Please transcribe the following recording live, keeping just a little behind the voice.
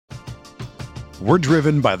We're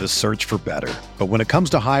driven by the search for better. But when it comes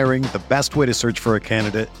to hiring, the best way to search for a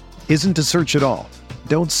candidate isn't to search at all.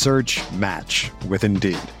 Don't search, match with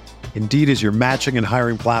Indeed. Indeed is your matching and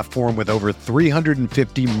hiring platform with over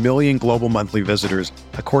 350 million global monthly visitors,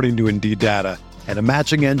 according to Indeed data, and a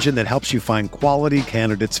matching engine that helps you find quality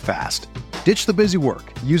candidates fast. Ditch the busy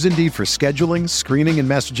work. Use Indeed for scheduling, screening, and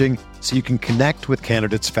messaging so you can connect with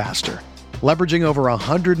candidates faster. Leveraging over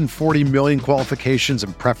 140 million qualifications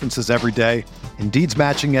and preferences every day, Indeed's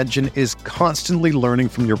matching engine is constantly learning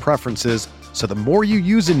from your preferences, so the more you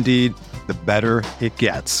use Indeed, the better it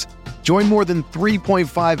gets. Join more than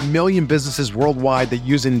 3.5 million businesses worldwide that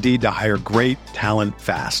use Indeed to hire great talent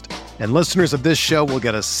fast. And listeners of this show will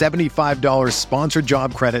get a $75 sponsored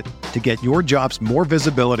job credit to get your jobs more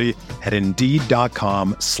visibility at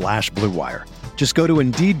Indeed.com/Blue Wire. Just go to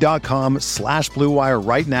Indeed.com/Blue Wire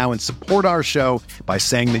right now and support our show by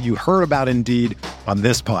saying that you heard about Indeed on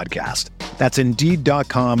this podcast. That's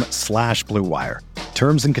Indeed.com/Blue Wire.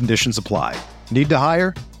 Terms and conditions apply. Need to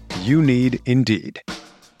hire? You need Indeed.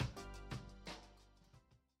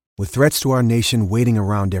 With threats to our nation waiting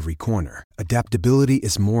around every corner, adaptability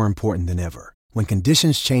is more important than ever. When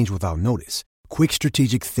conditions change without notice, quick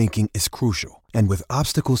strategic thinking is crucial. And with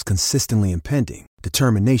obstacles consistently impending,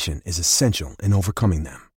 determination is essential in overcoming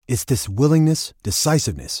them. It's this willingness,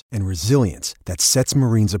 decisiveness, and resilience that sets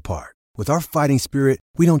Marines apart. With our fighting spirit,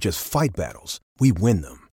 we don't just fight battles, we win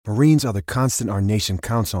them. Marines are the constant our nation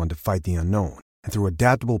counts on to fight the unknown. And through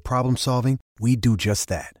adaptable problem solving, we do just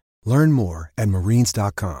that. Learn more at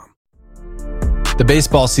Marines.com. The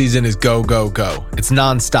baseball season is go, go, go. It's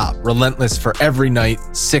nonstop, relentless for every night,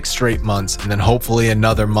 6 straight months, and then hopefully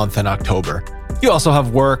another month in October. You also have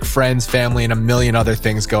work, friends, family, and a million other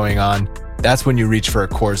things going on. That's when you reach for a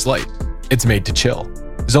Coors Light. It's made to chill.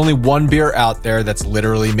 There's only one beer out there that's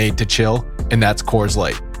literally made to chill, and that's Coors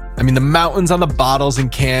Light. I mean, the mountains on the bottles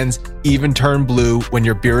and cans even turn blue when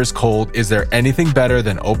your beer is cold. Is there anything better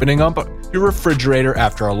than opening up your refrigerator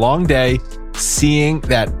after a long day, seeing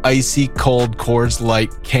that icy cold Coors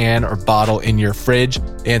Light can or bottle in your fridge?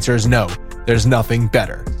 The answer is no. There's nothing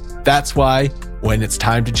better. That's why when it's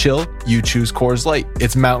time to chill, you choose Coors Light.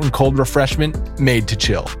 It's mountain cold refreshment made to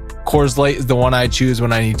chill. Coors Light is the one I choose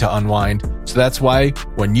when I need to unwind. So that's why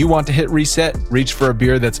when you want to hit reset, reach for a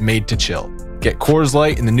beer that's made to chill. Get Coors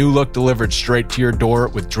Light in the new look delivered straight to your door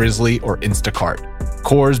with Drizzly or Instacart.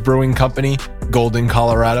 Coors Brewing Company, Golden,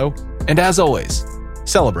 Colorado. And as always,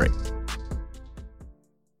 celebrate.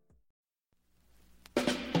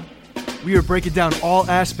 We are breaking down all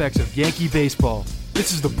aspects of Yankee baseball.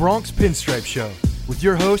 This is the Bronx Pinstripe Show with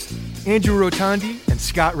your hosts, Andrew Rotondi and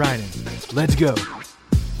Scott Reinen. Let's go.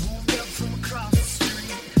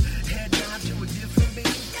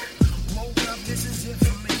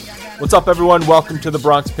 What's up, everyone? Welcome to the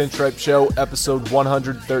Bronx Pinstripe Show, episode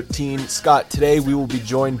 113. Scott, today we will be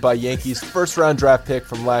joined by Yankees' first-round draft pick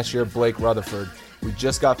from last year, Blake Rutherford. We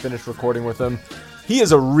just got finished recording with him. He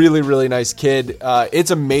is a really, really nice kid. It's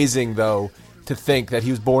amazing, though, to think that he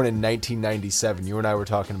was born in 1997. You and I were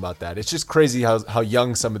talking about that. It's just crazy how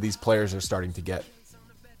young some of these players are starting to get.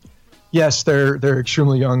 Yes, they're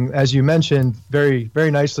extremely young, as you mentioned, very, very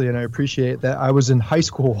nicely, and I appreciate that. I was in high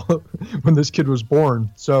school when this kid was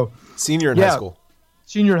born. So senior in high school.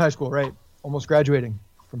 Senior in high school, right? Almost graduating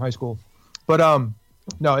from high school. But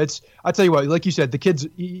no, I tell you what, like you said, the kid's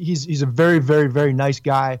he's a very, very, very nice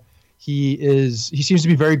guy. He seems to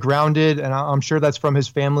be very grounded, and I'm sure that's from his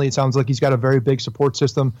family. It sounds like he's got a very big support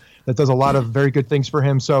system that does a lot of very good things for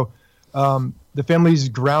him. So the family's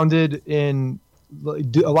grounded in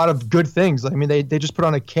a lot of good things. I mean, they just put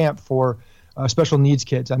on a camp for special needs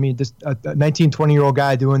kids. I mean, this a 19, 20-year-old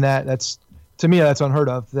guy doing that, to me, that's unheard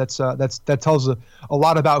of. That tells a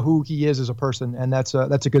lot about who he is as a person, and that's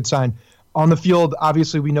a good sign. On the field,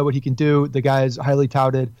 obviously, we know what he can do. The guy is highly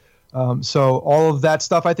touted. So all of that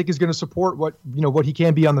stuff, I think, is going to support what he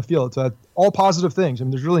can be on the field. It's all positive things. I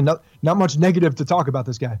mean, there's really not much negative to talk about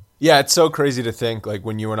this guy. Yeah, it's so crazy to think, like,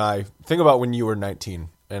 when you and I think about when you were 19,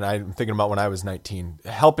 and I'm thinking about when I was 19,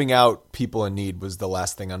 helping out people in need was the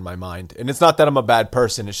last thing on my mind. And it's not that I'm a bad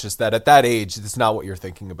person. It's just that at that age, it's not what you're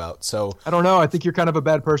thinking about. So I don't know. I think you're kind of a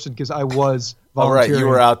bad person because I was volunteering. All right, you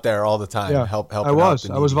were out there all the time. Yeah, helping I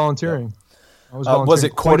was volunteering. Yeah. Was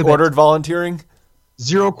it court-ordered volunteering?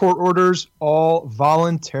 0 court orders, all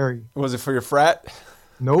voluntary. Was it for your frat?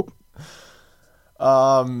 Nope.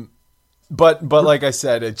 But like I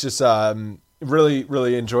said, it's just really,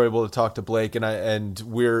 really enjoyable to talk to Blake, and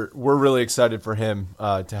we're really excited for him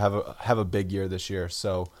to have a big year this year.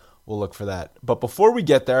 So we'll look for that. But before we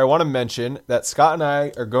get there, I want to mention that Scott and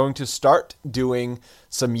I are going to start doing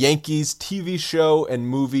some Yankees TV show and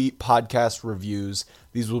movie podcast reviews.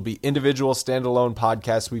 These will be individual standalone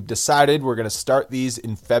podcasts. We've decided we're going to start these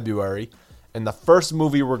in February. And the first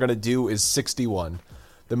movie we're going to do is 61,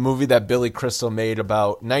 the movie that Billy Crystal made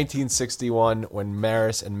about 1961 when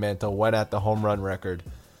Maris and Mantle went at the home run record.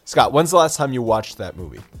 Scott, when's the last time you watched that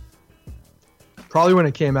movie? Probably when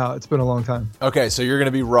it came out. It's been a long time. Okay, so you're going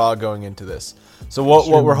to be raw going into this. So what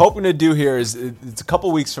we're hoping to do here is it's a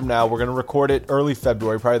couple weeks from now. We're going to record it early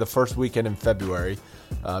February, probably the first weekend in February.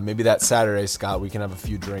 Maybe that Saturday, Scott, we can have a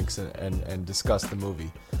few drinks and discuss the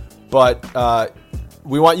movie. But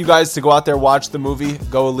we want you guys to go out there, watch the movie,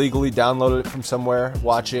 go illegally, download it from somewhere,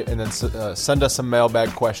 watch it, and then send us some mailbag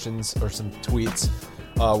questions or some tweets,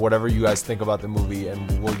 whatever you guys think about the movie,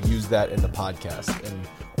 and we'll use that in the podcast. And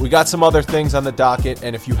we got some other things on the docket,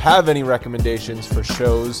 and if you have any recommendations for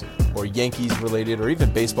shows or Yankees-related or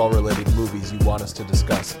even baseball-related movies you want us to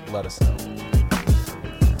discuss, let us know.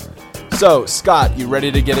 So, Scott, you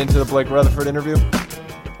ready to get into the Blake Rutherford interview?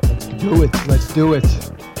 Let's do it.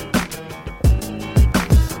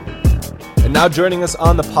 And now joining us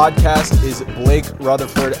on the podcast is Blake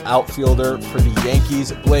Rutherford, outfielder for the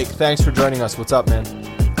Yankees. Blake, thanks for joining us. What's up, man?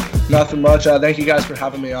 Nothing much. Thank you guys for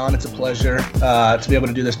having me on. It's a pleasure to be able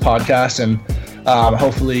to do this podcast and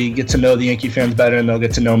hopefully get to know the Yankee fans better and they'll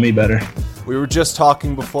get to know me better. We were just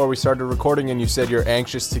talking before we started recording and you said you're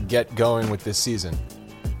anxious to get going with this season.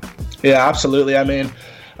 Yeah, absolutely. I mean,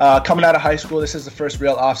 coming out of high school, this is the first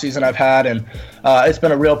real offseason I've had, and it's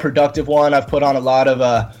been a real productive one. I've put on a lot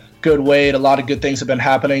of good weight. A lot of good things have been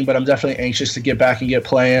happening, but I'm definitely anxious to get back and get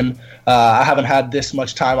playing. I haven't had this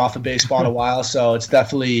much time off of baseball in a while, so it's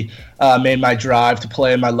definitely made my drive to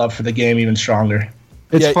play and my love for the game even stronger.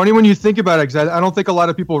 It's funny when you think about it, because I don't think a lot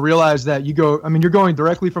of people realize that you're going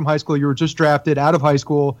directly from high school. You were just drafted out of high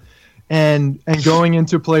school and going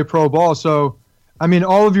into play pro ball. So, I mean,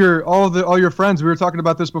 all your friends, we were talking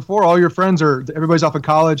about this before, all your friends everybody's off of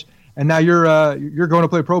college, and now you're going to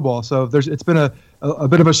play pro ball. So it's been a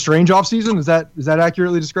bit of a strange offseason. Does that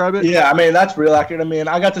accurately describe it? Yeah, I mean, that's real accurate. I mean,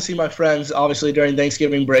 I got to see my friends obviously during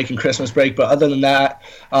Thanksgiving break and Christmas break, but other than that,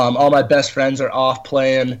 all my best friends are off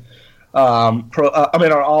playing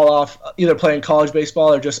are all off either playing college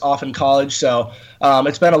baseball or just off in college. So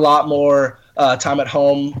it's been a lot more time at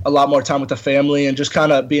home, a lot more time with the family, and just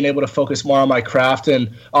kind of being able to focus more on my craft and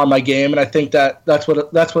on my game. And I think that's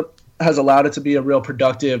what has allowed it to be a real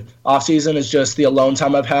productive offseason is just the alone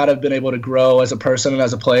time I've had. I've been able to grow as a person and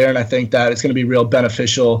as a player, and I think that it's going to be real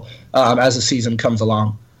beneficial as the season comes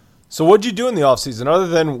along. So what'd you do in the offseason other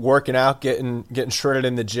than working out, getting shredded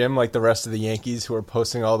in the gym like the rest of the Yankees who are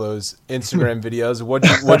posting all those Instagram videos?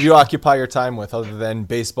 What'd you occupy your time with other than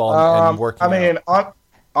baseball and working out?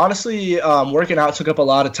 Honestly, working out took up a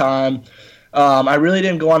lot of time. I really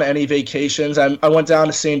didn't go on any vacations. I went down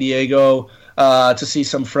to San Diego to see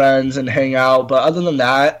some friends and hang out. But other than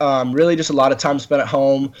that, really just a lot of time spent at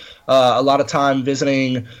home, a lot of time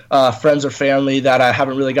visiting friends or family that I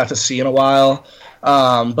haven't really got to see in a while.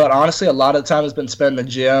 But honestly, a lot of the time has been spent in the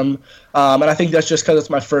gym. And I think that's just because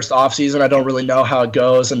it's my first off season. I don't really know how it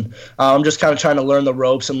goes. And I'm just kind of trying to learn the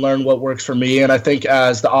ropes and learn what works for me. And I think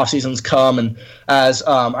as the off seasons come and as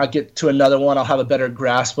I get to another one, I'll have a better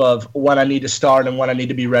grasp of when I need to start and when I need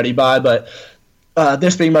to be ready by. But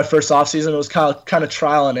this being my first off season, it was kind of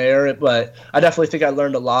trial and error. But I definitely think I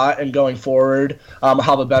learned a lot. And going forward, I'll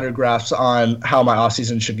have a better grasp on how my off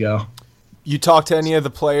season should go. You talk to any of the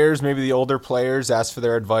players, maybe the older players, ask for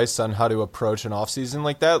their advice on how to approach an offseason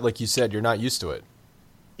like that? Like you said, you're not used to it.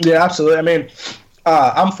 Yeah, absolutely. I mean,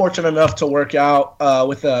 I'm fortunate enough to work out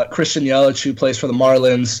with Christian Yelich, who plays for the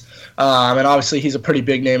Marlins. And obviously he's a pretty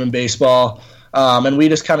big name in baseball. And we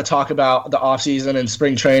just kind of talk about the offseason and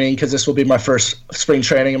spring training because this will be my first spring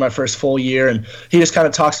training and my first full year. And he just kind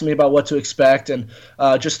of talks to me about what to expect and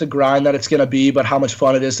just the grind that it's going to be, but how much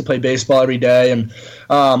fun it is to play baseball every day. And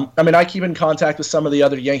I keep in contact with some of the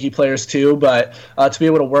other Yankee players too, but to be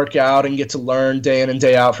able to work out and get to learn day in and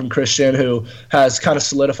day out from Christian, who has kind of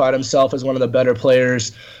solidified himself as one of the better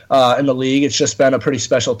players in the league, it's just been a pretty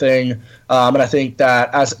special thing. And I think that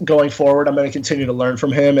as going forward, I'm going to continue to learn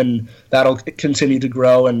from him, and that'll continue to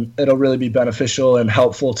grow, and it'll really be beneficial and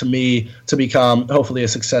helpful to me to become hopefully a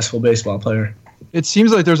successful baseball player. It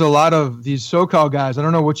seems like there's a lot of these SoCal guys. I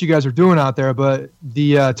don't know what you guys are doing out there, but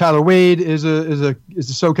the Tyler Wade is a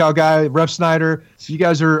SoCal guy. Ref Snyder. So you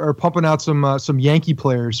guys are pumping out some Yankee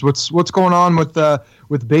players. What's going on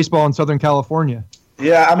with baseball in Southern California?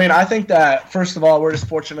 Yeah, I mean, I think that, first of all, we're just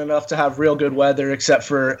fortunate enough to have real good weather, except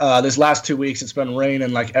for this last 2 weeks. It's been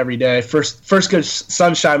raining like every day. First good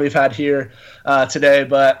sunshine we've had here today.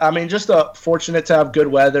 But, I mean, just fortunate to have good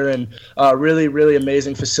weather and really, really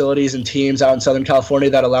amazing facilities and teams out in Southern California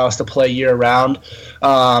that allow us to play year-round.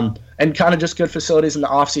 And kind of just good facilities in the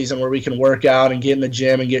off-season where we can work out and get in the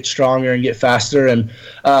gym and get stronger and get faster. And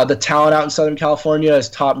the talent out in Southern California is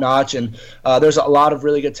top-notch, and there's a lot of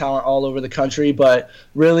really good talent all over the country. But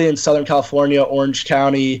really in Southern California, Orange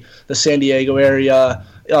County, the San Diego area,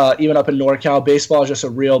 even up in NorCal, baseball is just a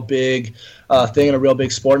real big thing and a real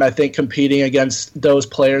big sport. And I think competing against those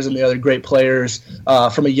players and the other great players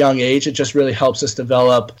from a young age, it just really helps us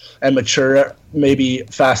develop and mature maybe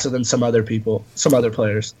faster than some other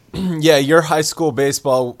players. Yeah, your high school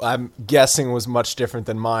baseball, I'm guessing, was much different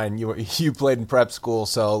than mine. You played in prep school,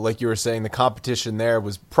 so like you were saying, the competition there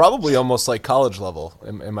was probably almost like college level.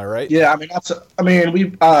 Am I right? Yeah,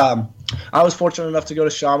 I was fortunate enough to go to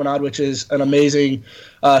Chaminade, which is an amazing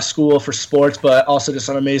school for sports, but also just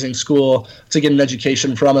an amazing school to get an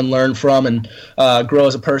education from and learn from and grow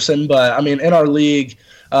as a person. But I mean, in our league,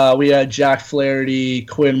 we had Jack Flaherty,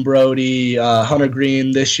 Quinn Brody, Hunter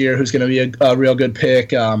Green this year, who's going to be a real good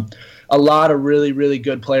pick. A lot of really, really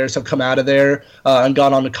good players have come out of there and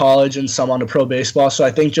gone on to college and some on to pro baseball. So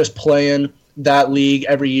I think just playing that league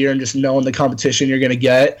every year and just knowing the competition you're going to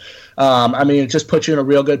get, it just puts you in a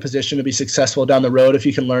real good position to be successful down the road if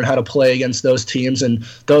you can learn how to play against those teams and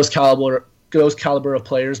those caliber of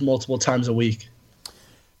players multiple times a week.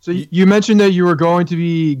 So you mentioned that you were going to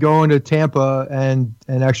be going to Tampa and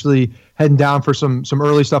actually heading down for some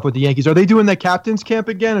early stuff with the Yankees. Are they doing that captain's camp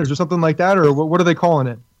again, or is there something like that, or what are they calling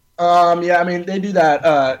it? They do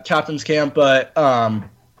that captain's camp, but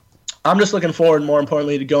I'm just looking forward, more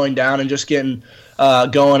importantly, to going down and just getting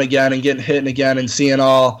going again and getting hitting again and seeing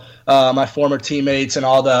all my former teammates and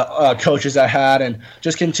all the coaches I had and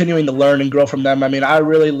just continuing to learn and grow from them. I mean, I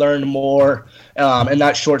really learned more in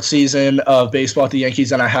that short season of baseball at the Yankees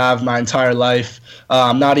than I have my entire life,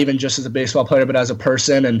 not even just as a baseball player but as a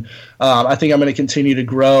person. And I think I'm going to continue to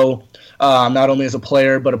grow not only as a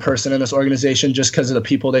player but a person in this organization just because of the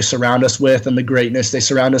people they surround us with and the greatness they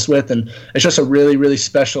surround us with. And it's just a really, really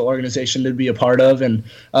special organization to be a part of. And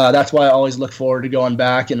that's why I always look forward to going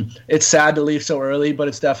back. And it's sad to leave so early, but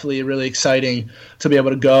it's definitely really exciting to be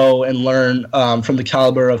able to go and learn from the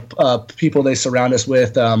caliber of people they surround us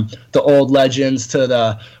with, the old legends to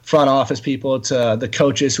the front office people to the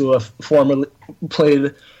coaches who have formerly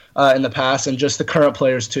played in the past and just the current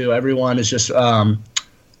players too. Everyone is just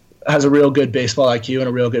has a real good baseball IQ and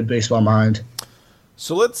a real good baseball mind.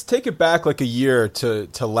 So let's take it back like a year to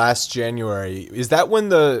last January. Is that when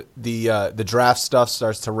the draft stuff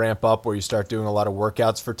starts to ramp up, where you start doing a lot of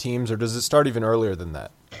workouts for teams, or does it start even earlier than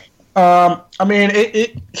that?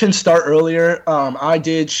 It can start earlier. I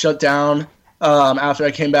did shut down after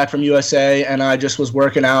I came back from USA, and I just was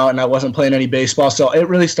working out, and I wasn't playing any baseball. So it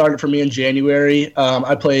really started for me in January.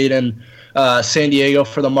 I played in San Diego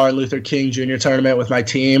for the Martin Luther King Jr. tournament with my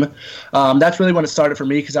team. That's really when it started for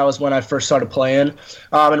me because that was when I first started playing.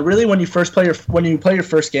 And really, when you play your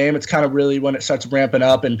first game, it's kind of really when it starts ramping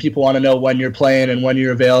up, and people want to know when you're playing and when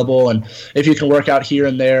you're available, and if you can work out here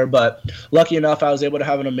and there. But lucky enough, I was able to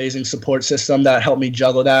have an amazing support system that helped me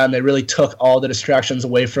juggle that, and they really took all the distractions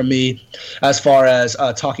away from me, as far as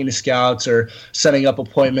talking to scouts or setting up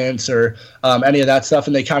appointments or any of that stuff.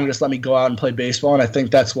 And they kind of just let me go out and play baseball, and I think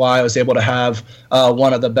that's why I was able to have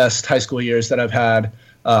one of the best high school years that I've had,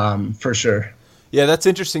 for sure. Yeah, that's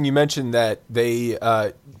interesting. You mentioned that they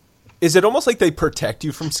is it almost like they protect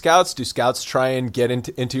you from scouts? Do scouts try and get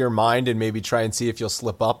into your mind and maybe try and see if you'll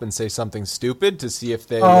slip up and say something stupid to see if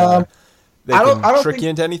they can trick you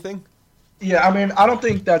into anything? Yeah, I don't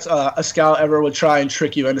think that's a scout ever would try and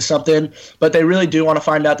trick you into something, but they really do want to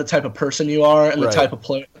find out the type of person you are and the type of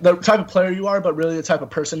player you are, but really the type of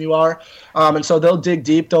person you are. And so they'll dig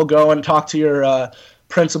deep. They'll go and talk to your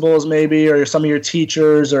principals maybe, or some of your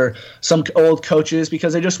teachers or some old coaches,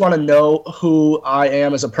 because they just want to know who I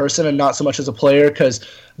am as a person and not so much as a player, because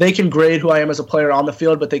they can grade who I am as a player on the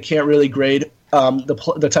field, but they can't really grade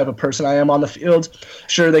the type of person I am on the field.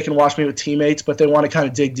 Sure, they can watch me with teammates, but they want to kind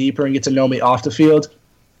of dig deeper and get to know me off the field.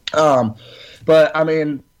 But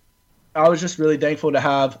I was just really thankful to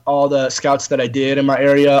have all the scouts that I did in my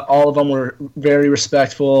area. All of them were very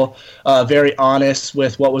respectful, very honest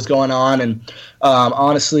with what was going on. And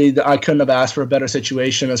honestly, I couldn't have asked for a better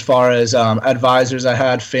situation as far as advisors I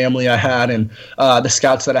had, family I had, and the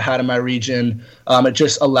scouts that I had in my region. It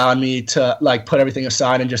just allowed me to put everything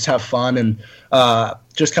aside and just have fun and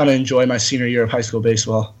just kind of enjoy my senior year of high school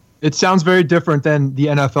baseball. It sounds very different than the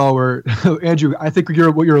NFL, where Andrew, I think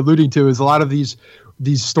what you're alluding to is a lot of these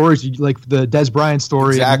stories, like the Des Bryant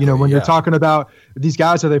story. Exactly, And, when you're talking about these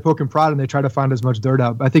guys, how they poke and prod and they try to find as much dirt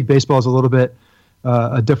out. I think baseball is a little bit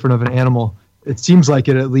a different of an animal. It seems like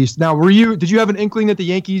it, at least. Now, did you have an inkling that the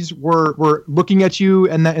Yankees were looking at you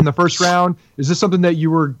in the first round? Is this something that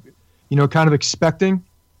you were, kind of expecting?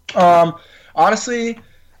 Honestly,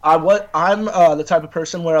 I'm the type of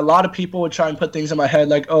person where a lot of people would try and put things in my head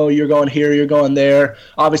like, oh, you're going here, you're going there.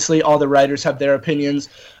 Obviously, all the writers have their opinions,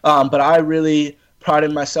 but I really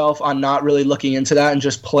prided myself on not really looking into that and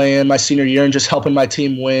just playing my senior year and just helping my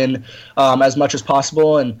team win as much as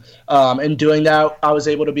possible. And in doing that, I was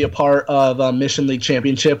able to be a part of a Mission League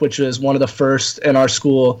Championship, which was one of the first in our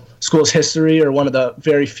school's history, or one of the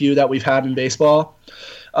very few that we've had in baseball.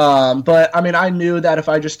 But I mean, I knew that if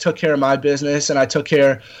I just took care of my business and I took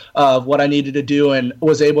care of what I needed to do and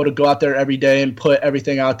was able to go out there every day and put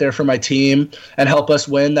everything out there for my team and help us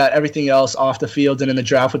win, that everything else off the field and in the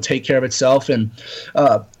draft would take care of itself. And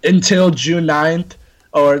until June 9th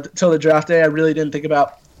or till the draft day, I really didn't think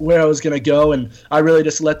about where I was going to go. And I really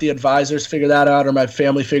just let the advisors figure that out, or my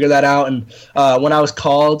family figure that out. And when I was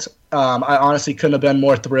called, I honestly couldn't have been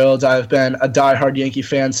more thrilled. I've been a diehard Yankee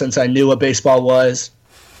fan since I knew what baseball was.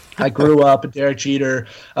 I grew up a Derek Jeter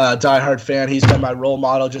diehard fan. He's been my role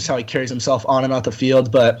model, just how he carries himself on and off the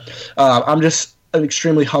field. But I'm just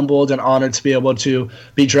extremely humbled and honored to be able to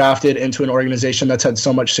be drafted into an organization that's had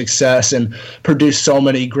so much success and produced so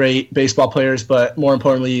many great baseball players, but more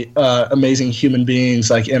importantly, amazing human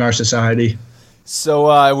beings like in our society. So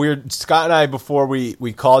Scott and I, before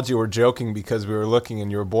we called you, were joking because we were looking,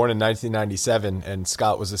 and you were born in 1997, and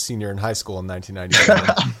Scott was a senior in high school in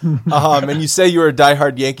 1997. And you say you were a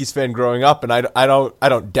diehard Yankees fan growing up, and I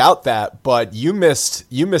don't doubt that, but you missed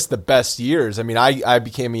the best years. I mean, I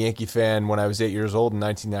became a Yankee fan when I was 8 years old in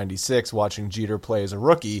 1996, watching Jeter play as a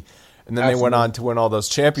rookie. And then Absolutely. They went on to win all those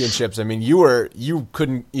championships. I mean, you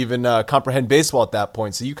couldn't even comprehend baseball at that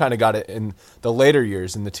point, so you kind of got it in the later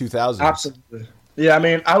years, in the 2000s. Absolutely. Yeah, I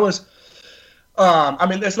mean, it's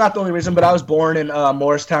not the only reason, but I was born in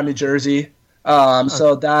Morristown, New Jersey.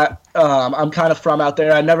 So that I'm kind of from out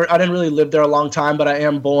there. I didn't really live there a long time, but I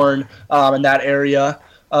am born in that area,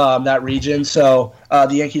 that region. So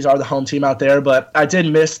the Yankees are the home team out there, but I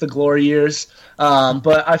did miss the glory years.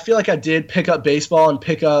 But I feel like I did pick up baseball and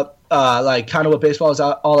pick up like kind of what baseball is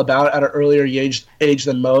all about at an earlier age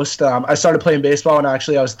than most. I started playing baseball when I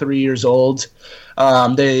was 3 years old.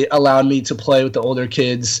 They allowed me to play with the older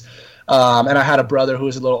kids, and I had a brother who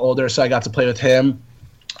was a little older, so I got to play with him.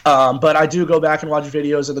 But I do go back and watch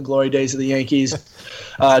videos of the glory days of the Yankees,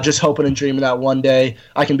 just hoping and dreaming that one day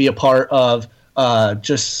I can be a part of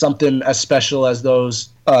just something as special as those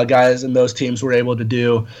guys and those teams were able to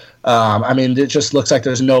do. I mean, it just looks like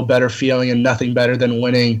there's no better feeling and nothing better than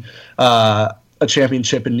winning a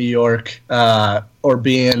championship in New York, or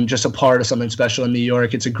being just a part of something special in New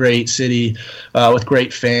York. It's a great city with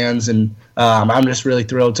great fans, and I'm just really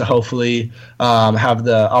thrilled to hopefully have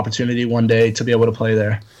the opportunity one day to be able to play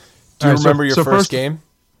there. Do you remember your first game?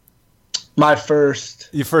 Your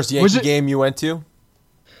first Yankee game you went to?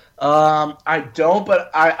 I don't,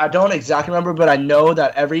 but I don't exactly remember, but I know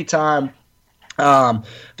that every time the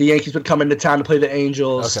Yankees would come into town to play the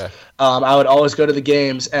Angels, okay. I would always go to the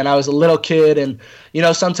games, and I was a little kid, and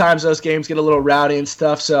sometimes those games get a little rowdy and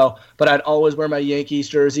stuff, but I'd always wear my Yankees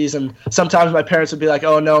jerseys, and sometimes my parents would be like,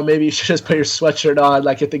 oh no, maybe you should just put your sweatshirt on,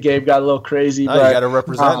 like if the game got a little crazy. No, but you got to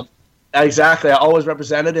represent. Exactly. I always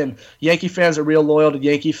represented, and Yankee fans are real loyal to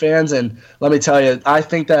Yankee fans, and let me tell you, I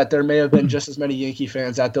think that there may have been just as many Yankee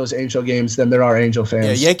fans at those Angel games than there are Angel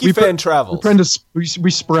fans. Yeah, Yankee fan travels.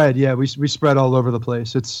 We spread, yeah, we spread all over the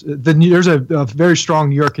place. There's a very strong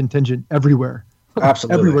New York contingent everywhere.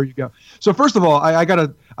 Absolutely. Everywhere you go. So first of all, I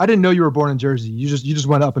didn't know you were born in Jersey. You just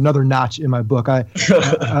went up another notch in my book. I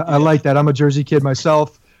like that. I'm a Jersey kid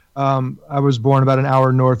myself. I was born about an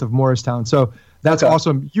hour north of Morristown. So that's okay.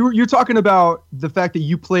 Awesome. You're talking about the fact that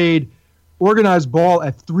you played organized ball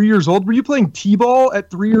at 3 years old. Were you playing T-ball at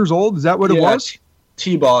 3 years old? Is that what it was?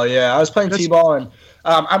 T-ball, yeah. I was playing T-ball, and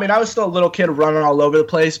I was still a little kid running all over the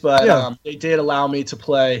place, but they did allow me to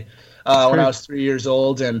play when I was 3 years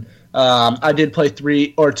old, and I did play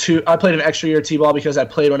I played an extra year T-ball because I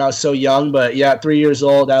played when I was so young, but yeah, at 3 years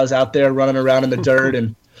old, I was out there running around in the dirt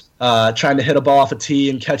and trying to hit a ball off a tee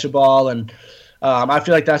and catch a ball, and I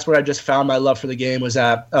feel like that's where I just found my love for the game was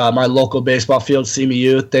at my local baseball field, Simi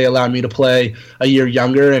Youth. They allowed me to play a year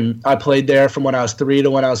younger, and I played there from when I was 3 to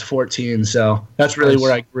when I was 14. So that's really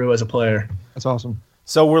where I grew as a player. That's awesome.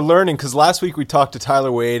 So we're learning, because last week we talked to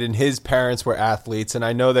Tyler Wade, and his parents were athletes, and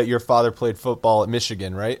I know that your father played football at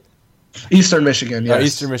Michigan, right? Eastern Michigan, yes.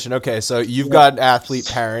 Eastern Michigan. Okay, so you've got athlete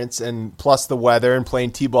parents, and plus the weather and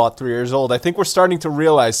playing t-ball at 3 years old. I think we're starting to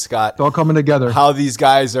realize, Scott, it's all coming together, how these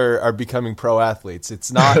guys are becoming pro athletes.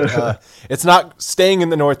 It's not it's not staying in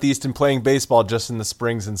the Northeast and playing baseball just in the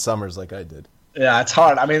springs and summers like I did. Yeah, it's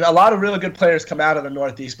hard. I mean, a lot of really good players come out of the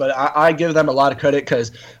Northeast, but I give them a lot of credit because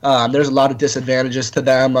there's a lot of disadvantages to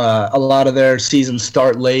them. A lot of their seasons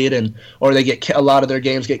start late, or they get a lot of their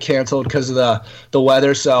games get canceled because of the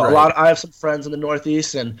weather. So right. I have some friends in the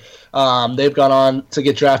Northeast, and they've gone on to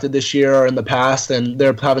get drafted this year or in the past, and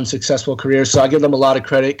they're having successful careers. So I give them a lot of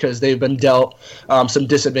credit because they've been dealt some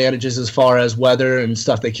disadvantages as far as weather and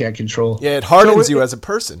stuff they can't control. Yeah, it hardens you as a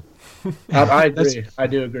person. I agree. I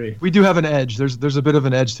do agree. We do have an edge. There's a bit of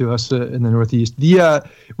an edge to us in the Northeast.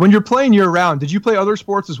 When you're playing year round, did you play other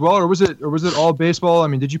sports as well, or was it all baseball? I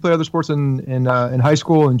mean, did you play other sports in high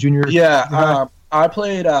school and junior? Yeah, I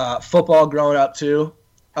played football growing up too.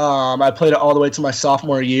 I played it all the way to my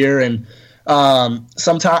sophomore year, and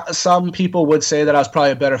some people would say that I was probably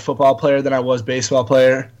a better football player than I was baseball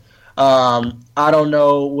player. I don't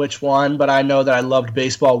know which one, but I know that I loved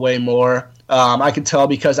baseball way more. I could tell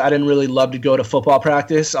because I didn't really love to go to football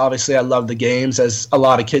practice. Obviously, I love the games, as a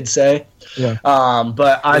lot of kids say. Yeah.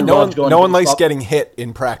 But I loved going. No one likes getting hit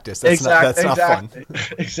in practice. That's not fun.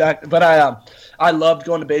 Exactly. But I loved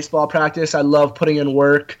going to baseball practice. I loved putting in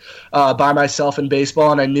work by myself in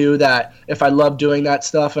baseball, and I knew that if I loved doing that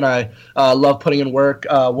stuff and I loved putting in work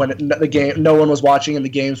when the game, no one was watching and the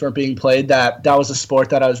games weren't being played, that was a sport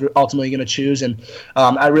that I was ultimately going to choose. And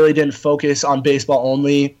I really didn't focus on baseball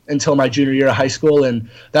only until my junior year of high school, and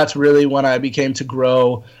that's really when I became to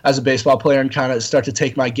grow as a baseball player and kind of start to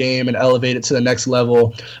take my game and elevate it to the next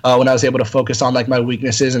level when I was able to focus on like my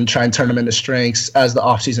weaknesses and try and turn them into strengths as the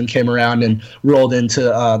offseason came around and rolled into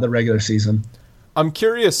the regular season. I'm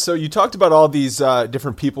curious. So you talked about all these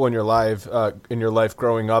different people in your life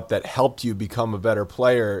growing up that helped you become a better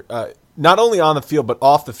player, not only on the field but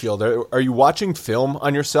off the field. Are you watching film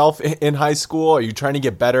on yourself in high school? Are you trying to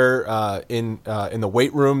get better in the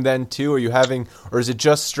weight room then too? Or is it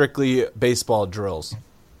just strictly baseball drills?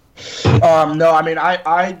 No, I mean,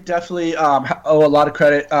 I definitely owe a lot of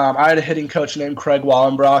credit. I had a hitting coach named Craig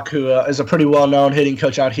Wallenbrock, who is a pretty well-known hitting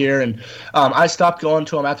coach out here, and I stopped going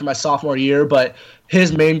to him after my sophomore year, but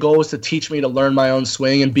his main goal was to teach me to learn my own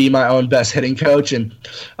swing and be my own best hitting coach. And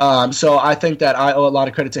so I think that I owe a lot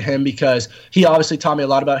of credit to him because he obviously taught me a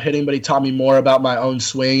lot about hitting, but he taught me more about my own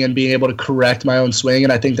swing and being able to correct my own swing.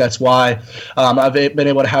 And I think that's why I've been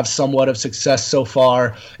able to have somewhat of success so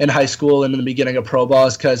far in high school and in the beginning of pro ball,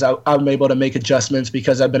 is because I'm able to make adjustments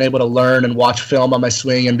because I've been able to learn and watch film on my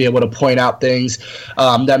swing and be able to point out things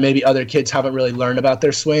that maybe other kids haven't really learned about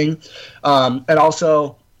their swing. And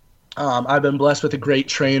also, I've been blessed with a great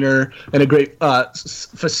trainer and a great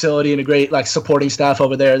facility and a great supporting staff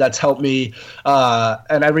over there that's helped me.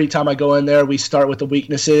 And every time I go in there, we start with the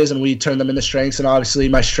weaknesses and we turn them into strengths. And obviously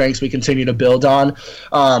my strengths we continue to build on.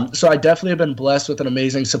 So I definitely have been blessed with an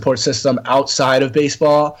amazing support system outside of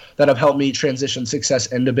baseball that have helped me transition success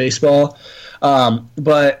into baseball.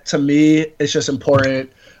 But to me, it's just important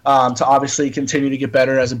to obviously continue to get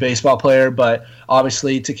better as a baseball player, but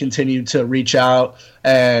obviously to continue to reach out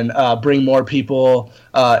and bring more people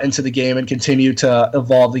into the game and continue to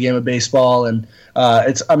evolve the game of baseball. And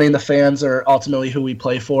the fans are ultimately who we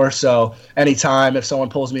play for. So anytime if someone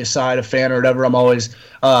pulls me aside, a fan or whatever, I'm always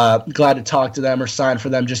glad to talk to them or sign for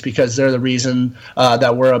them just because they're the reason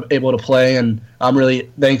that we're able to play. And I'm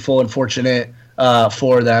really thankful and fortunate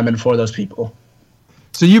for them and for those people.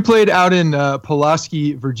 So you played out in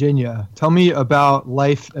Pulaski, Virginia. Tell me about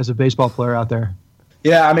life as a baseball player out there.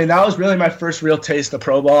 Yeah, I mean, that was really my first real taste of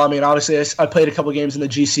pro ball. I mean, obviously, I played a couple games in the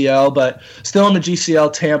GCL, but still in the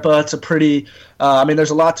GCL, Tampa, it's a pretty there's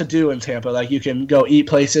a lot to do in Tampa. Like, you can go eat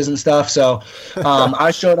places and stuff. So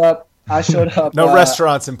I showed up. No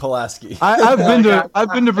restaurants in Pulaski. I've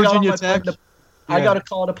been to Virginia Tech. I got a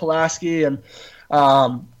call to Pulaski, and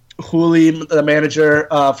Hooley, the manager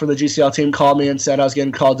for the GCL team, called me and said I was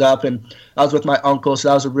getting called up, and I was with my uncle, so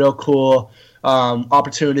that was a real cool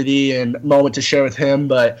opportunity and moment to share with him.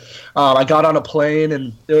 But I got on a plane,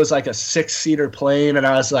 and it was like a 6-seater plane, and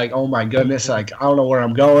I was like, oh my goodness, I don't know where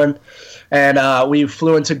I'm going. And we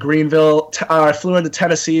flew into Greenville. I flew into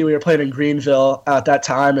Tennessee. We were playing in Greenville at that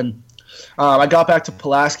time, and I got back to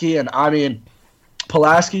Pulaski, and I mean,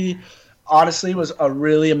 Pulaski honestly was a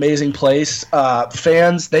really amazing place.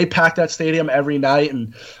 Fans, they packed that stadium every night,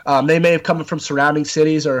 and they may have come from surrounding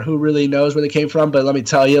cities or who really knows where they came from, but let me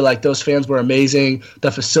tell you, those fans were amazing.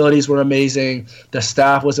 The facilities were amazing. The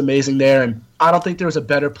staff was amazing there, and I don't think there was a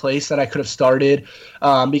better place that I could have started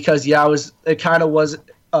because, it kind of was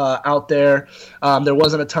out there. There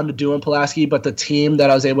wasn't a ton to do in Pulaski, but the team that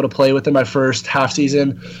I was able to play with in my first half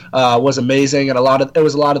season was amazing, and it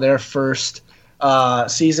was a lot of their first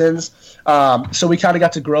seasons. So we kind of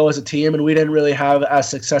got to grow as a team, and we didn't really have as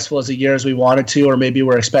successful as a year as we wanted to, or maybe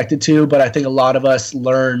were expected to. But I think a lot of us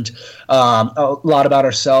learned a lot about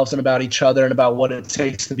ourselves and about each other and about what it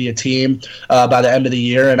takes to be a team by the end of the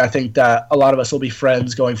year. And I think that a lot of us will be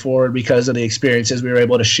friends going forward because of the experiences we were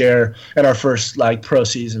able to share in our first pro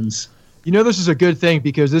seasons. You know, this is a good thing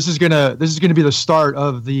because this is gonna be the start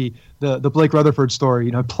of the Blake Rutherford story.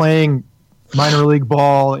 You know, playing minor league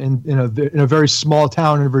ball in a very small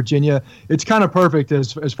town in Virginia. It's kind of perfect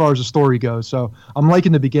as far as the story goes. So I'm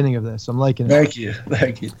liking the beginning of this. I'm liking it.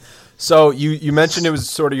 Thank you. So you mentioned it was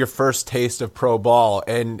sort of your first taste of pro ball,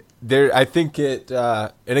 and I think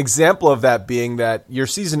an example of that being that your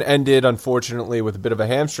season ended unfortunately with a bit of a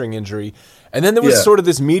hamstring injury, and then there was sort of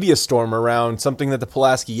this media storm around something that the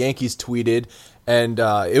Pulaski Yankees tweeted, and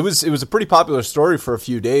it was a pretty popular story for a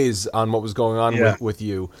few days on what was going on with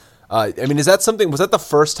you. I mean, was that the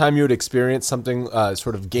first time you had experienced something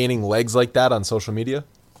sort of gaining legs like that on social media?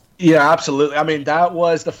 Yeah, absolutely. I mean, that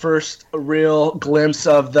was the first real glimpse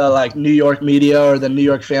of the New York media or the New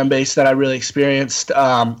York fan base that I really experienced.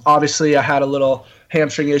 Obviously, I had a little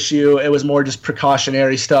hamstring issue. It was more just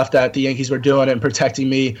precautionary stuff that the Yankees were doing and protecting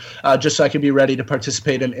me just so I could be ready to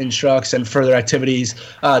participate in instructs and further activities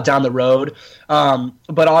down the road.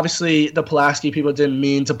 But obviously the Pulaski people didn't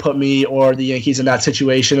mean to put me or the Yankees in that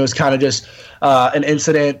situation. It was kind of just an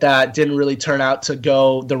incident that didn't really turn out to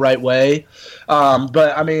go the right way.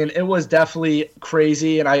 But I mean, it was definitely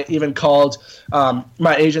crazy. And I even called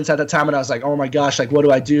my agents at the time and I was like, oh my gosh, what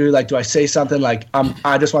do I do? Do I say something?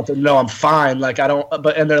 I just want them to know I'm fine.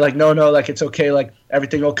 And they're like, no, it's okay.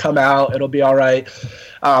 Everything will come out. It'll be all right.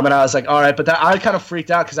 And I was like, all right. But I kind of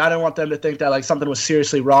freaked out because I didn't want them to think that something was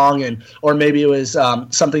seriously wrong or maybe it was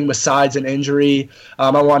something besides an injury. I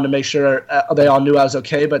wanted to make sure they all knew I was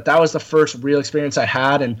okay. But that was the first real experience I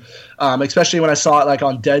had. And especially when I saw it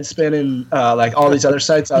on Deadspin and all these other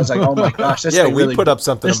sites, I was like, oh my gosh, this thing really put up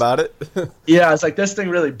something about it. Yeah, I was like, this thing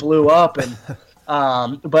really blew up. And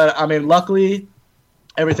but I mean, luckily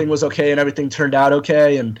everything was okay and everything turned out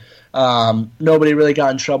okay. And nobody really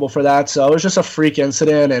got in trouble for that. So it was just a freak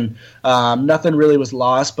incident and nothing really was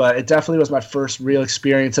lost, but it definitely was my first real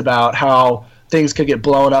experience about how things could get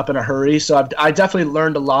blown up in a hurry. So I definitely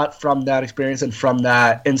learned a lot from that experience and from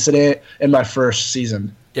that incident in my first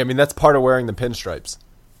season. Yeah, I mean, that's part of wearing the pinstripes.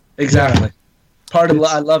 Exactly. I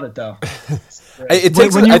love it though. It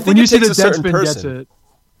takes when you see a certain person. Gets it.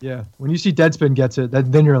 Yeah, when you see Deadspin gets it,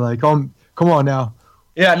 then you're like, oh, come on now.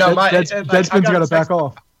 Yeah, no, Deadspin's got to back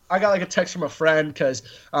off. I got a text from a friend because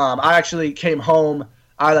I actually came home.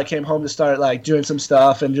 I came home to start doing some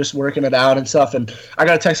stuff and just working it out and stuff. And I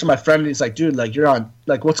got a text from my friend and he's like, dude, you're on,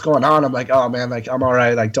 what's going on? I'm like, oh man, I'm all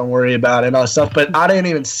right. Don't worry about it and all that stuff. But I didn't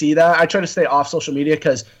even see that. I try to stay off social media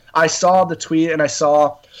because I saw the tweet and I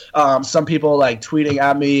saw some people tweeting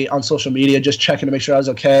at me on social media, just checking to make sure I was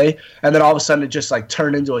okay. And then all of a sudden it just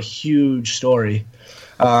turned into a huge story.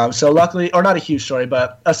 So luckily, or not a huge story,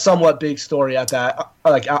 but a somewhat big story at that,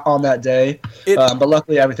 on that day. But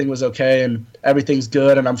luckily everything was okay and everything's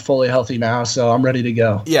good and I'm fully healthy now. So I'm ready to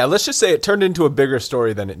go. Yeah. Let's just say it turned into a bigger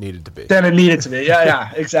story than it needed to be.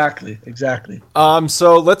 Yeah. Exactly.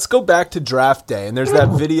 So let's go back to draft day. And there's that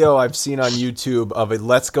video I've seen on YouTube of a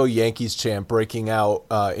Let's Go Yankees chant breaking out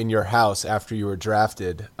in your house after you were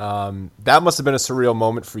drafted. That must have been a surreal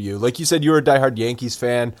moment for you. Like you said, you were a diehard Yankees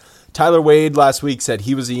fan. Tyler Wade last week said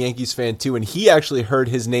he was a Yankees fan too, and he actually heard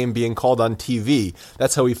his name being called on TV.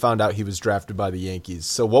 That's how he found out he was drafted by the Yankees.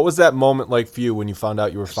 So what was that moment like for you when you found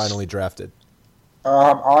out you were finally drafted?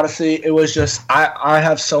 Honestly, it was just I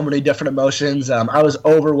have so many different emotions. I was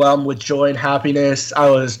overwhelmed with joy and happiness. I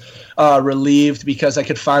was relieved because I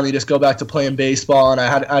could finally just go back to playing baseball, and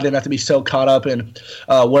I didn't have to be so caught up in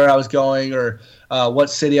where I was going or what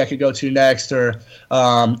city I could go to next or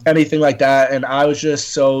anything like that. And I was just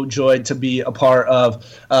so joyed to be a part of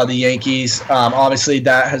the Yankees. Obviously,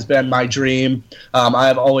 that has been my dream. I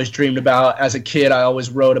have always dreamed about, as a kid, I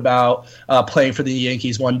always wrote about playing for the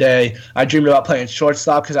Yankees one day. I dreamed about playing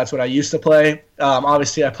shortstop because that's what I used to play.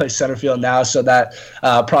 Obviously, I play center field now, so that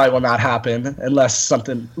probably will not happen unless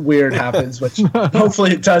something weird happens, which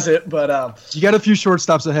hopefully it doesn't. But you got a few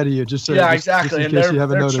shortstops ahead of you, exactly, just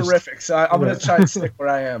and they're terrific. So I'm going to try and stick where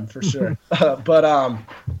I am for sure. But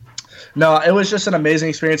No, it was just an amazing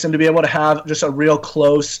experience, and to be able to have just a real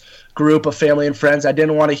close group of family and friends. I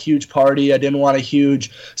didn't want a huge party. I didn't want a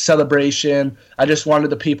huge celebration. I just wanted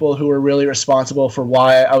the people who were really responsible for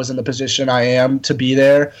why I was in the position I am to be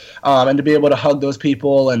there, and to be able to hug those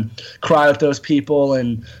people and cry with those people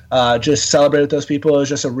and just celebrate with those people. It was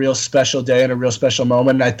just a real special day and a real special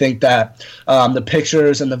moment. And I think that the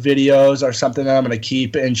pictures and the videos are something that I'm going to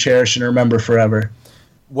keep and cherish and remember forever.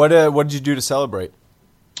 What did you do to celebrate?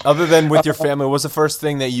 Other than with your family, what was the first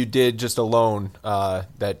thing that you did just alone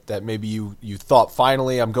that maybe you thought,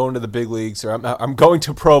 finally, I'm going to the big leagues, or I'm going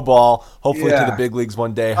to pro ball, hopefully to the big leagues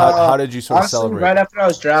one day? How did you sort of celebrate? Right after I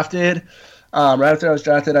was drafted,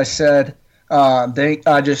 I said,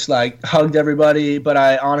 I just like hugged everybody, but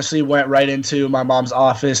I honestly went right into my mom's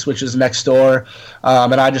office, which is next door,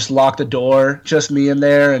 and I just locked the door, just me in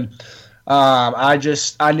there, and I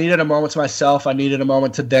needed a moment to myself. I needed a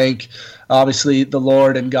moment to thank, obviously, the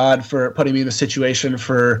Lord and God for putting me in the situation,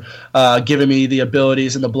 for giving me the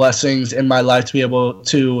abilities and the blessings in my life to be able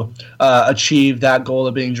to achieve that goal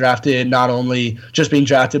of being drafted, not only just being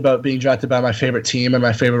drafted, but being drafted by my favorite team and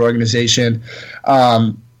my favorite organization.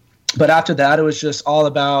 But after that, it was just all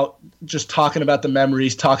about just talking about the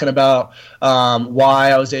memories, talking about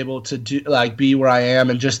why I was able to be where I am,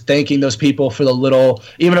 and just thanking those people for the little,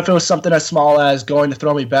 even if it was something as small as going to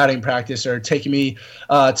throw me batting practice or taking me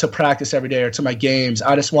to practice every day or to my games.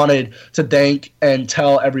 I just wanted to thank and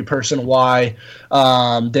tell every person why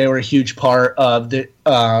they were a huge part of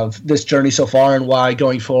this journey so far, and why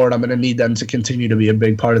going forward I'm going to need them to continue to be a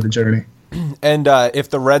big part of the journey. And if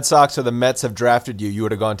the Red Sox or the Mets have drafted you, you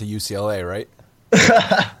would have gone to UCLA, right?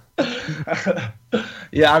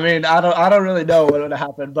 Yeah, I mean, I don't really know what would have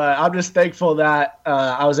happened, but I'm just thankful that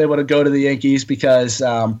I was able to go to the Yankees, because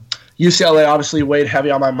UCLA obviously weighed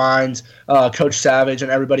heavy on my mind. Coach Savage and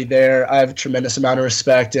everybody there, I have a tremendous amount of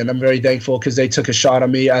respect, and I'm very thankful because they took a shot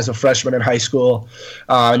on me as a freshman in high school,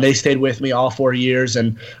 and they stayed with me all 4 years.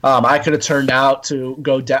 And I could have turned out to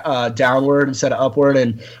go downward instead of upward,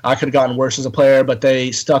 and I could have gotten worse as a player, but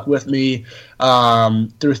they stuck with me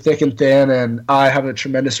through thick and thin, and I have a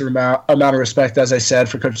tremendous amount of respect, as I said,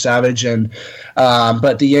 for Coach Savage. And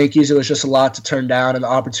but the Yankees, it was just a lot to turn down, and the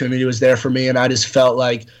opportunity was there for me, and I just felt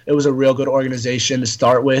like it was a real good organization to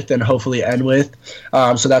start with and hopefully end with.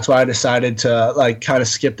 So that's why I decided to kind of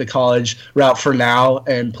skip the college route for now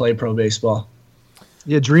and play pro baseball.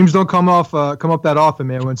 Yeah, dreams don't come up that often,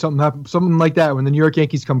 man. When something like that, when the New York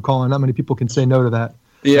Yankees come calling, not many people can say no to that.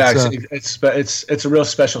 Yeah, it's a real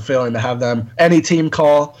special feeling to have them, any team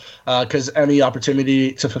call, because any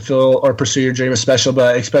opportunity to fulfill or pursue your dream is special,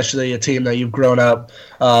 but especially a team that you've grown up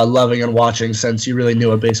loving and watching since you really knew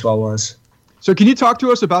what baseball was. So can you talk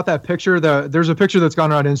to us about that picture? There's a picture that's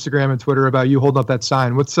gone around Instagram and Twitter about you holding up that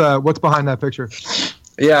sign. What's behind that picture?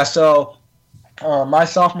 Yeah, so my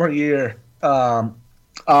sophomore year,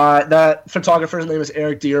 that photographer's name is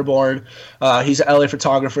Eric Dearborn. He's an LA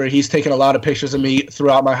photographer. He's taken a lot of pictures of me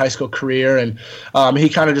throughout my high school career, and he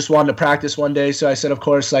kind of just wanted to practice one day. So I said, of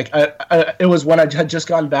course, it was when I had just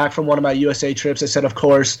gotten back from one of my USA trips. I said, of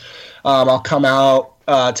course, I'll come out,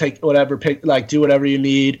 take whatever, do whatever you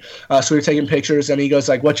need. So we were taking pictures, and he goes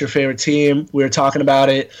what's your favorite team? We were talking about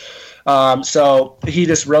it. So he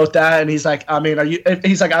just wrote that, and he's like, I mean,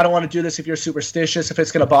 he's like, I don't want to do this if you're superstitious, if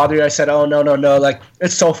it's going to bother you. I said, oh, no.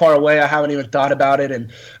 It's so far away. I haven't even thought about it.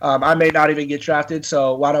 And, I may not even get drafted.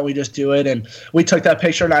 So why don't we just do it? And we took that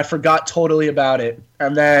picture, and I forgot totally about it.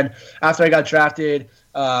 And then after I got drafted,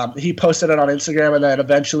 he posted it on Instagram, and then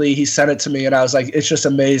eventually he sent it to me. And I was like, it's just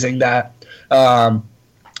amazing that,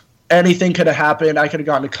 anything could have happened. I could have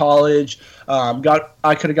gone to college.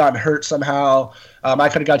 I could have gotten hurt somehow. I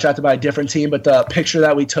could have got drafted by a different team. But the picture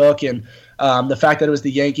that we took, and the fact that it was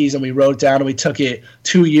the Yankees, and we wrote it down, and we took it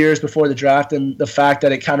 2 years before the draft, and the fact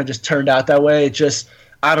that it kind of just turned out that way, it just,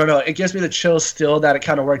 I don't know. It gives me the chills still that it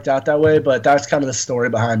kind of worked out that way. But that's kind of the story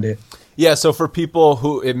behind it. Yeah, so for people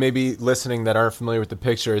who may be listening that aren't familiar with the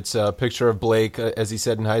picture, it's a picture of Blake, as he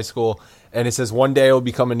said, in high school. And it says, one day I will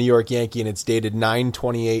become a New York Yankee, and it's dated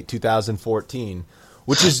 9/28/2014,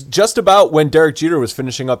 which is just about when Derek Jeter was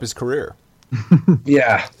finishing up his career.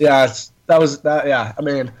 Yeah. I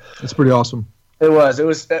mean, it's pretty awesome.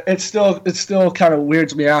 It's still kind of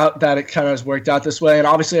weirds me out that it kind of has worked out this way. And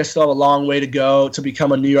obviously I still have a long way to go to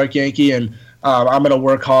become a New York Yankee. And I'm going to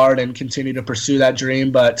work hard and continue to pursue that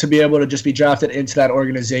dream. But to be able to just be drafted into that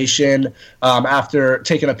organization after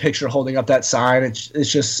taking a picture holding up that sign,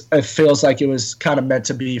 it feels like it was kind of meant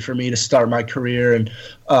to be for me to start my career and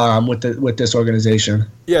with this organization.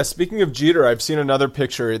 Yeah, speaking of Jeter, I've seen another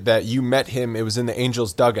picture that you met him. It was in the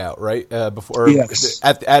Angels dugout, right? Yes.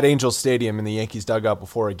 At Angels Stadium in the Yankees dugout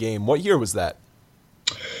before a game. What year was that?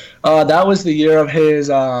 That was the year of his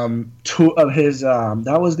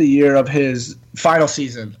that was the year of his final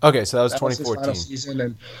seain. Okay, so that was 2014. Was his final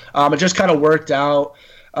season, and it just kind of worked out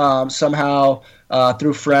somehow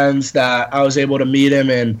through friends that I was able to meet him,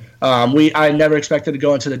 and I never expected to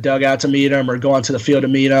go into the dugout to meet him or go onto the field to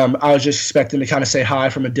meet him. I was just expecting to kind of say hi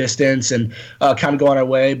from a distance and kind of go on our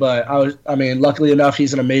way. But luckily enough,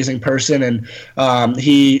 he's an amazing person, and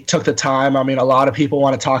he took the time. I mean, a lot of people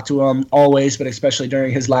want to talk to him always, but especially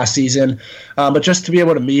during his last season. But just to be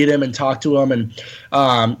able to meet him and talk to him, and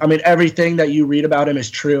everything that you read about him is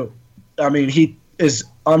true. I mean, he is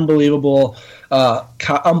unbelievably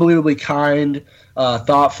kind,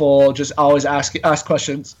 thoughtful, just always ask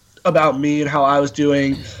questions about me and how I was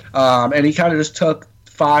doing. And he kind of just took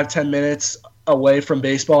 5-10 minutes away from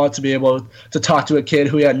baseball to be able to talk to a kid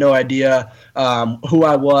who had no idea who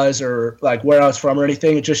I was or like where I was from or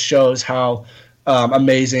anything. It just shows how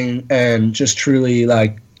amazing and just truly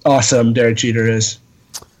like awesome Derek Jeter is.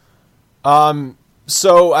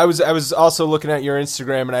 So I was also looking at your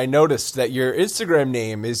Instagram, and I noticed that your Instagram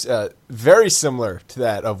name is very similar to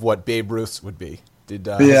that of what Babe Ruth's would be. Has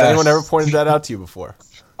anyone ever pointed that out to you before?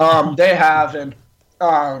 They have, and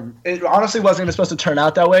it honestly wasn't even supposed to turn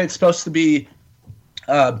out that way. It's supposed to be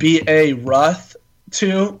B.A. Ruth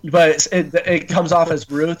too, but it comes off as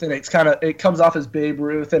Ruth, and it comes off as Babe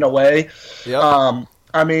Ruth in a way. Yep.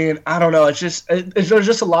 I don't know. There's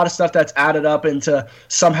just a lot of stuff that's added up into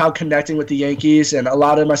somehow connecting with the Yankees, and a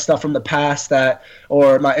lot of my stuff from the past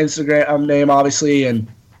or my Instagram name, obviously, and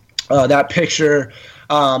that picture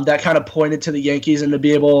that kind of pointed to the Yankees, and to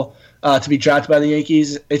be able to be drafted by the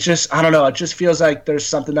Yankees. It's just, I don't know. It just feels like there's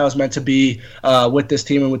something that was meant to be with this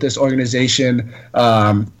team and with this organization.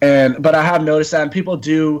 But I have noticed that, and people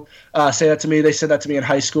do say that to me. They said that to me in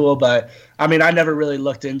high school, but I never really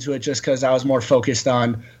looked into it just because I was more focused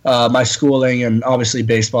on my schooling and obviously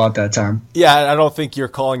baseball at that time. Yeah, I don't think you're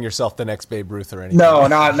calling yourself the next Babe Ruth or anything. No,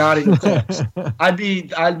 not even close. I'd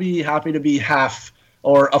be happy to be half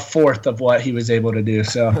or a fourth of what he was able to do.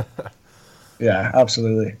 So, yeah,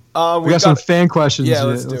 absolutely. We got some fan questions. Yeah,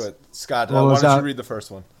 let's do it. Scott, why don't you read the first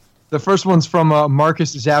one? The first one's from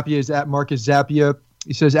Marcus Zappia. Is at Marcus Zappia.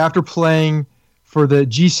 He says, after playing for the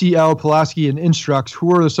GCL, Pulaski, and Instructs,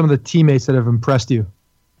 who are some of the teammates that have impressed you?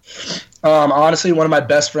 Honestly, one of my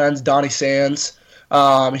best friends, Donnie Sands.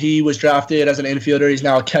 He was drafted as an infielder. He's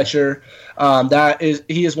now a catcher.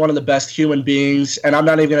 He is one of the best human beings, and I'm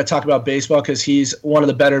not even going to talk about baseball because he's one of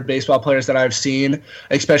the better baseball players that I've seen,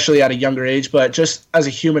 especially at a younger age. But just as a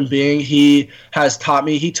human being, he has taught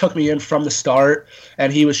me. He took me in from the start,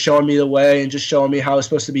 and he was showing me the way and just showing me how it's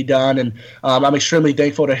supposed to be done. And I'm extremely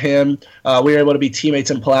thankful to him. We were able to be teammates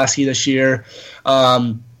in Pulaski this year.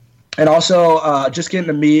 And also just getting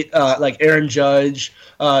to meet like Aaron Judge,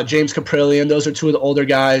 James Caprillion. Those are two of the older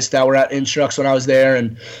guys that were at Instructs when I was there.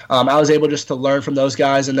 And I was able just to learn from those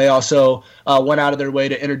guys. And they also went out of their way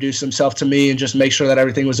to introduce themselves to me and just make sure that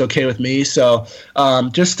everything was okay with me. So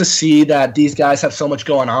just to see that these guys have so much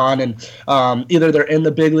going on, and either they're in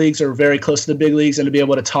the big leagues or very close to the big leagues, and to be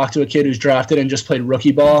able to talk to a kid who's drafted and just played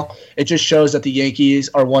rookie ball, it just shows that the Yankees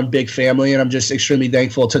are one big family. And I'm just extremely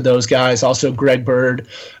thankful to those guys. Also Greg Bird,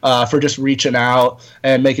 for just reaching out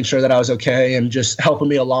and making sure that I was okay and just helping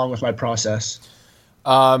me along with my process.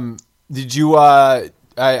 Did you I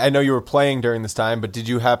know you were playing during this time, but did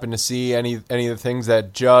you happen to see any of the things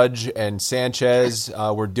that Judge and Sanchez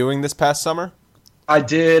were doing this past summer? I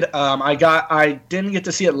did. I didn't get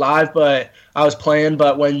to see it live, but I was playing.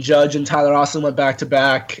 But when Judge and Tyler Austin went back to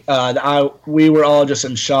back, we were all just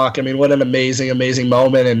in shock. What an amazing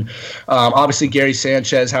moment. And obviously Gary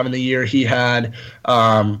Sanchez having the year he had,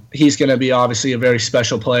 he's going to be obviously a very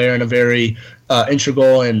special player and a very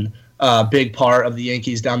integral and big part of the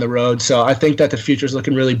Yankees down the road. So I think that the future is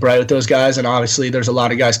looking really bright with those guys. And obviously there's a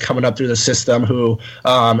lot of guys coming up through the system who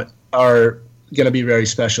are going to be very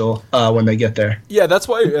special when they get there. Yeah, that's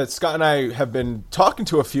why Scott and I have been talking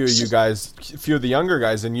to a few of you guys, a few of the younger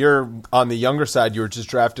guys, and you're on the younger side. You were just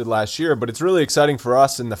drafted last year, but it's really exciting for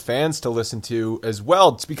us and the fans to listen to as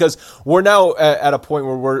well. It's because we're now at a point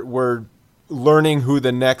where learning who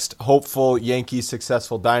the next hopeful Yankees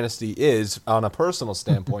successful dynasty is on a personal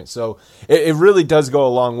standpoint. So it really does go a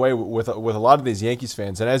long way with a lot of these Yankees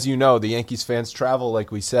fans. And as you know, the Yankees fans travel,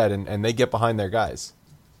 like we said, and they get behind their guys.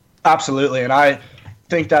 Absolutely. And I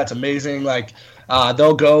think that's amazing. Like,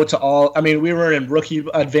 they'll go to all. I mean, we were in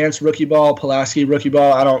advanced rookie ball, Pulaski rookie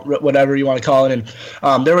ball. Whatever you want to call it.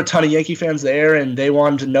 And there were a ton of Yankee fans there, and they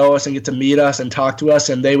wanted to know us and get to meet us and talk to us.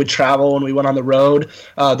 And they would travel when we went on the road.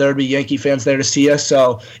 There would be Yankee fans there to see us.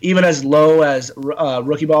 So even as low as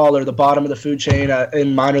rookie ball or the bottom of the food chain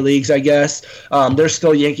in minor leagues, I guess, there's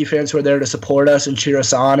still Yankee fans who are there to support us and cheer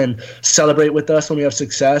us on and celebrate with us when we have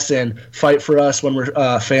success and fight for us when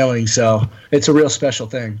we're failing. So it's a real special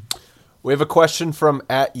thing. We have a question from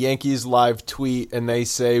 @YankeesLiveTweet, and they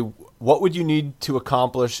say, what would you need to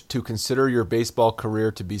accomplish to consider your baseball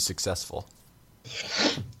career to be successful?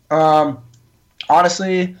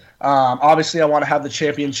 Honestly, obviously I want to have the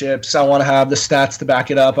championships. I want to have the stats to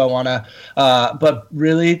back it up. But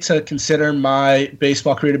really to consider my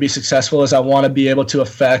baseball career to be successful is I want to be able to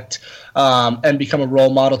affect and become a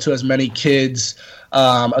role model to as many kids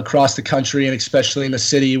across the country, and especially in the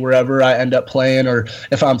city, wherever I end up playing, or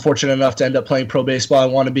if I'm fortunate enough to end up playing pro baseball, I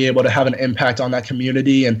want to be able to have an impact on that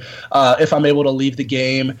community. And if I'm able to leave the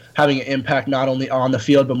game, having an impact not only on the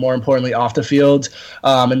field, but more importantly off the field,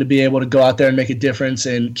 and to be able to go out there and make a difference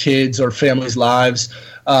in kids or families' lives,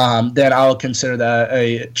 then I'll consider that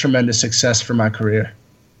a tremendous success for my career.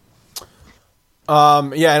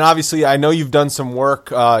 Yeah, and obviously I know you've done some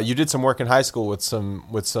work. You did some work in high school with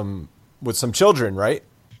some children, right?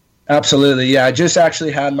 Absolutely. Yeah. I just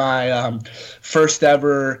actually had my first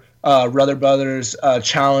ever Rutherford Brothers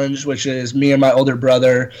challenge, which is me and my older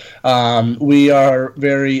brother. We are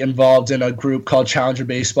very involved in a group called Challenger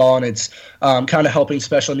Baseball, and it's kind of helping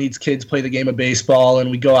special needs kids play the game of baseball.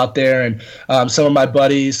 And we go out there, and some of my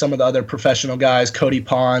buddies, some of the other professional guys, Cody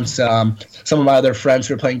Ponce, some of my other friends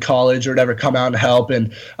who are playing college or whatever, come out and help.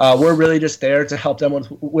 And we're really just there to help them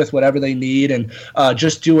with whatever they need, and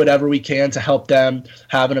just do whatever we can to help them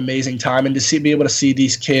have an amazing time, and to be able to see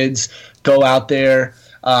these kids go out there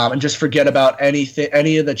and just forget about any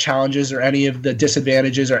of the challenges or any of the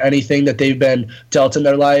disadvantages or anything that they've been dealt in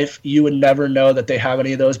their life. You would never know that they have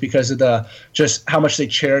any of those because of just how much they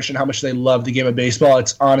cherish and how much they love the game of baseball.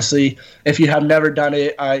 It's honestly, if you have never done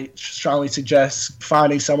it, I strongly suggest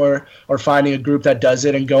finding somewhere or finding a group that does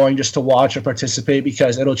it and going just to watch or participate,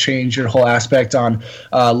 because it'll change your whole aspect on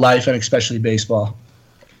life and especially baseball.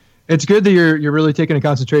 It's good that you're really taking a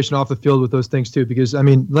concentration off the field with those things too, because I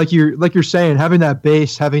mean, like you're saying, having that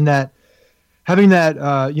base, having that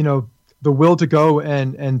the will to go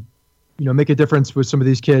and make a difference with some of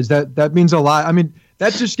these kids, that means a lot. I mean,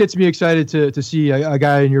 that just gets me excited to see a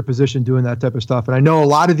guy in your position doing that type of stuff. And I know a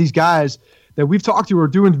lot of these guys that we've talked to are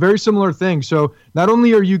doing very similar things. So not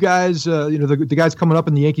only are you guys, the guys coming up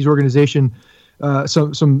in the Yankees organization,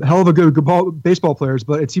 some hell of a good baseball players,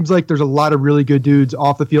 but it seems like there's a lot of really good dudes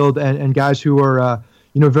off the field and guys who are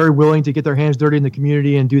very willing to get their hands dirty in the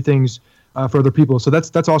community and do things for other people. So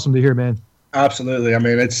that's awesome to hear, man. Absolutely. I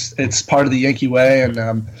mean, it's part of the Yankee way,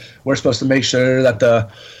 and we're supposed to make sure that the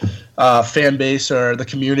fan base or the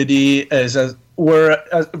community we're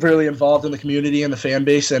really involved in the community and the fan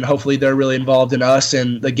base, and hopefully they're really involved in us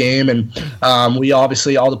and the game. And we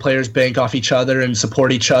obviously, all the players bank off each other and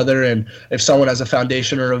support each other. And if someone has a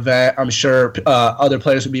foundation or event, I'm sure other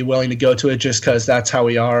players would be willing to go to it, just because that's how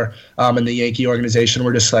we are in the Yankee organization.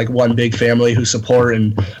 We're just like one big family who support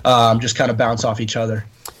and just kind of bounce off each other.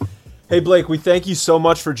 Hey, Blake, we thank you so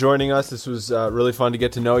much for joining us. This was really fun to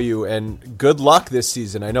get to know you, and good luck this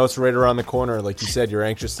season. I know it's right around the corner. Like you said, you're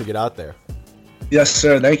anxious to get out there. Yes,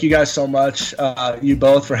 sir. Thank you guys so much, you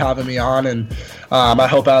both, for having me on. And I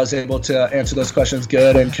hope I was able to answer those questions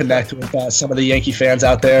good and connect with some of the Yankee fans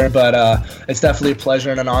out there. But it's definitely a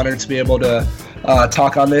pleasure and an honor to be able to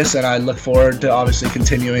talk on this. And I look forward to obviously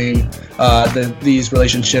continuing these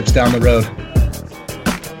relationships down the road.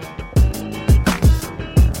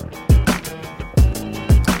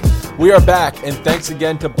 We are back, and thanks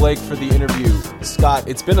again to Blake for the interview. Scott,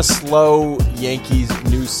 it's been a slow Yankees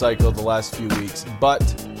news cycle the last few weeks, but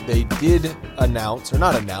they did announce, or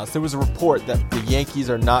not announce, there was a report that the Yankees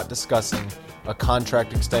are not discussing a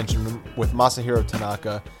contract extension with Masahiro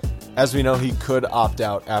Tanaka. As we know, he could opt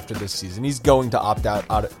out after this season. He's going to opt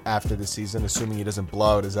out after this season, assuming he doesn't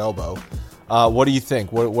blow out his elbow. What do you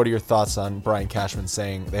think? What are your thoughts on Brian Cashman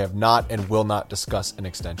saying they have not and will not discuss an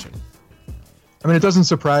extension? I mean, it doesn't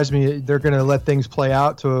surprise me. They're going to let things play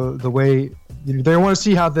out to the way they want to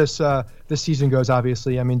see how this season goes.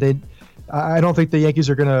 Obviously, I mean, I don't think the Yankees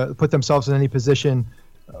are going to put themselves in any position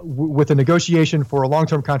with a negotiation for a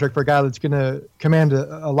long-term contract for a guy that's going to command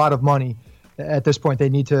a lot of money. At this point, they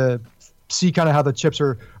need to see kind of how the chips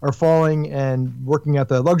are falling and working at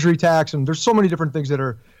the luxury tax. And there's so many different things that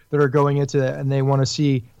are going into it, and they want to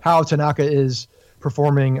see how Tanaka is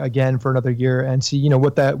performing again for another year and see,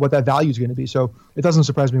 what that value is going to be. So it doesn't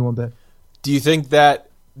surprise me one bit. Do you think that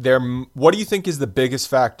what do you think is the biggest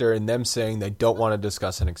factor in them saying they don't want to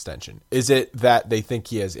discuss an extension? Is it that they think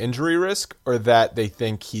he has injury risk, or that they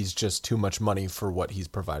think he's just too much money for what he's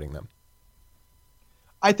providing them?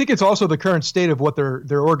 I think it's also the current state of what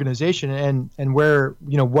their organization and where,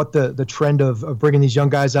 what the trend of bringing these young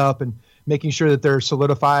guys up and making sure that they're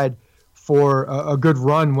solidified for a good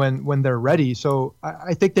run when they're ready. So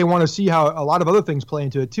I think they want to see how a lot of other things play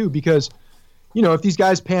into it too, because, if these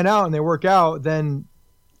guys pan out and they work out, then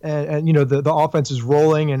and the offense is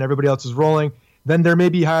rolling and everybody else is rolling, then there may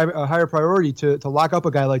be a higher priority to lock up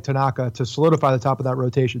a guy like Tanaka to solidify the top of that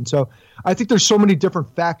rotation. So I think there's so many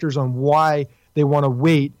different factors on why they want to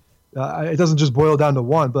wait. It doesn't just boil down to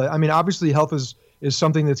one, but I mean, obviously health is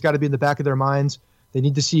something that's got to be in the back of their minds. They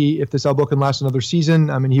need to see if this elbow can last another season.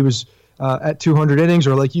 I mean, he was at 200 innings,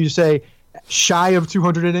 or like you say, shy of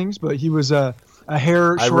 200 innings, but he was a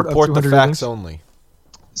hair short of 200 innings. I report the facts only.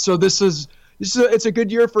 So it's a good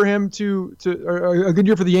year for him or a good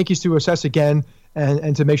year for the Yankees to assess again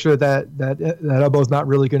and to make sure that elbow is not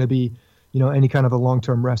really going to be, any kind of a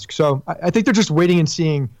long-term risk. So I think they're just waiting and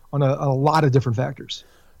seeing on a lot of different factors.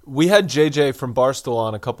 We had JJ from Barstool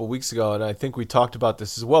on a couple weeks ago, and I think we talked about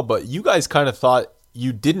this as well, but you guys kind of thought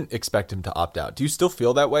you didn't expect him to opt out. Do you still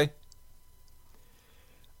feel that way?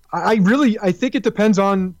 I think it depends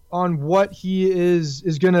on what he is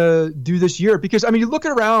going to do this year, because I mean, you look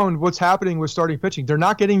around what's happening with starting pitching. They're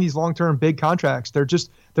not getting these long-term big contracts. They're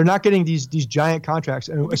not getting these giant contracts.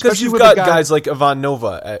 And because especially you've with got guys like Ivan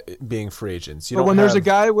Nova being free agents. But when there's a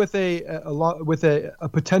guy with a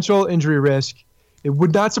potential injury risk, it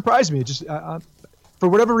would not surprise me. Just for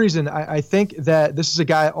whatever reason, I think that this is a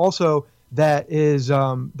guy also that is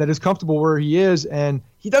comfortable where he is, and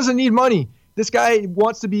he doesn't need money. This guy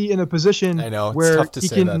wants to be in a position I know. It's where tough to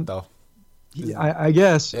say that, though. I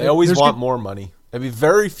guess. They always want more money. I mean,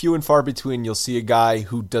 very few and far between you'll see a guy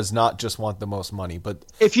who does not just want the most money. But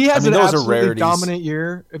if he has an absolutely dominant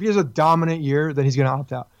year, then he's going to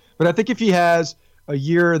opt out. But I think if he has a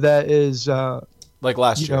year that is like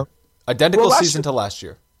last year, identical season to last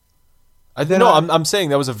year. I'm saying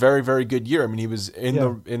that was a very, very good year. I mean, he was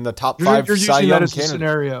in the top 5 Cy Young that as a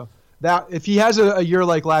scenario. That if he has a year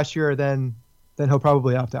like last year, then he'll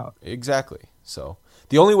probably opt out. Exactly. So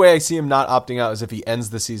the only way I see him not opting out is if he ends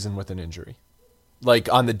the season with an injury,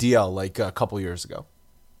 like on the DL, like a couple years ago.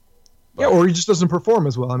 But, or he just doesn't perform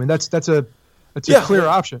as well. I mean, that's a clear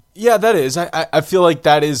option. Yeah, that is. I feel like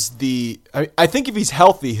that is I think if he's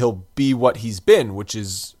healthy, he'll be what he's been, which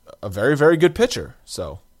is a very, very good pitcher.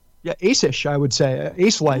 So yeah, ace-ish, I would say,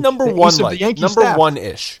 ace-like. Number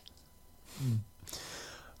one-ish.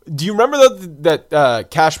 Do you remember that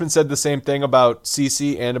Cashman said the same thing about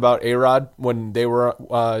CeCe and about A-Rod when they were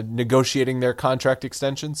negotiating their contract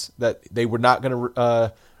extensions, that they were not going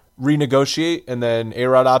to renegotiate, and then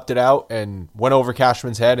A-Rod opted out and went over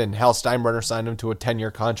Cashman's head, and Hal Steinbrenner signed him to a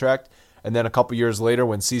 10-year contract. And then a couple years later,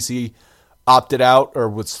 when CeCe opted out or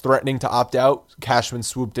was threatening to opt out, Cashman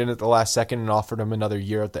swooped in at the last second and offered him another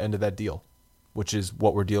year at the end of that deal, which is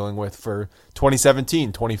what we're dealing with for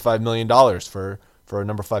 2017, $25 million for a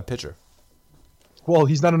number 5 pitcher. Well,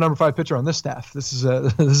 he's not a number 5 pitcher on this staff. This is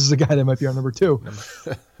a guy that might be our number 2.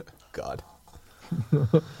 God.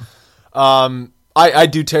 I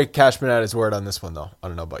do take Cashman at his word on this one, though. I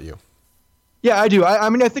don't know about you. Yeah, I do. I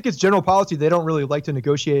mean, I think it's general policy. They don't really like to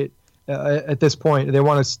negotiate at this point. They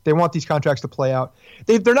want these contracts to play out.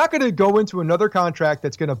 They're not going to go into another contract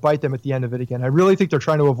that's going to bite them at the end of it again. I really think they're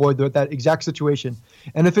trying to avoid that exact situation.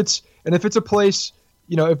 And if it's a place,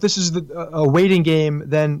 if this is a waiting game,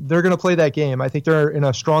 then they're going to play that game. I think they're in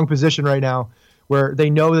a strong position right now where they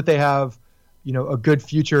know that they have, a good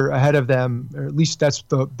future ahead of them, or at least that's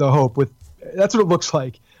the hope. That's what it looks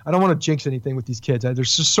like. I don't want to jinx anything with these kids.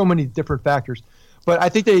 There's just so many different factors. But I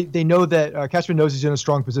think they know that Cashman knows he's in a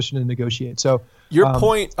strong position to negotiate. So your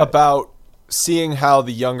point about seeing how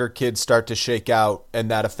the younger kids start to shake out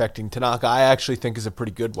and that affecting Tanaka, I actually think is a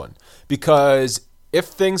pretty good one, because if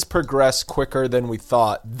things progress quicker than we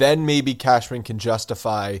thought, then maybe Cashman can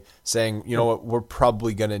justify saying, you know what, we're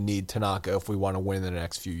probably going to need Tanaka if we want to win in the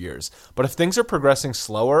next few years. But if things are progressing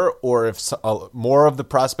slower, or if more of the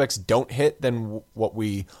prospects don't hit than what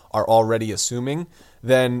we are already assuming,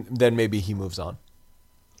 then maybe he moves on.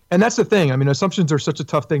 And that's the thing. I mean, assumptions are such a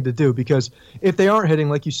tough thing to do because if they aren't hitting,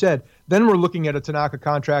 like you said, then we're looking at a Tanaka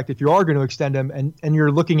contract if you are going to extend him, and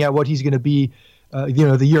you're looking at what he's going to be,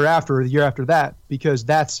 the year after or the year after that, because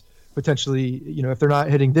that's potentially, if they're not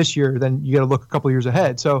hitting this year, then you got to look a couple of years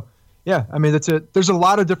ahead. So, yeah, I mean, there's a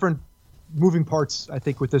lot of different moving parts, I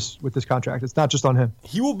think, with this contract. It's not just on him.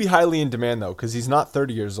 He will be highly in demand, though, because he's not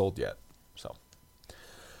 30 years old yet. So,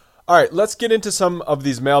 all right, let's get into some of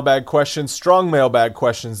these mailbag questions. Strong mailbag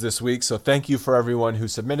questions this week, so thank you for everyone who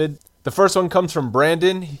submitted. The first one comes from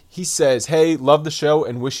Brandon. He says, "Hey, love the show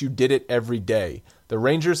and wish you did it every day. The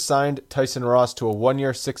Rangers signed Tyson Ross to a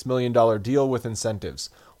 1-year, $6 million deal with incentives.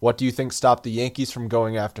 What do you think stopped the Yankees from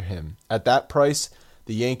going after him? At that price,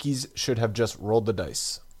 the Yankees should have just rolled the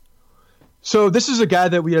dice." So this is a guy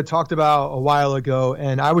that we had talked about a while ago,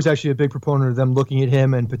 and I was actually a big proponent of them looking at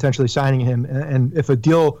him and potentially signing him. And if a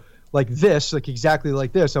deal like this, like exactly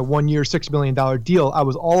like this, a 1-year, $6 million deal, I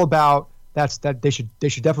was all about that they should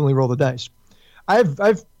definitely roll the dice.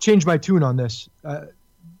 I've changed my tune on this,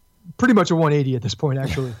 pretty much a 180 at this point,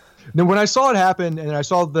 actually. Then when I saw it happen and I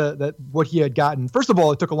saw that what he had gotten, first of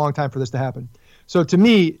all, it took a long time for this to happen. So to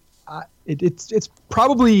me, it's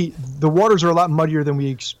probably the waters are a lot muddier than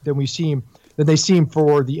they seem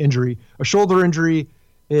for the injury. A shoulder injury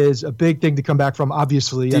is a big thing to come back from,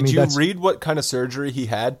 obviously. Did you read what kind of surgery he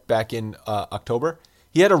had back in October?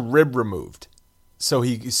 He had a rib removed. So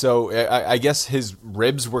I guess his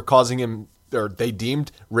ribs were causing him, or they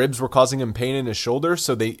deemed ribs were causing him pain in his shoulder.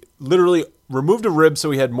 So they literally removed a rib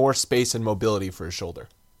so he had more space and mobility for his shoulder.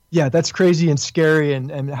 Yeah, that's crazy and scary.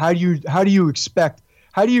 And how do you expect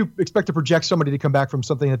to project somebody to come back from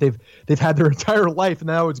something that they've had their entire life and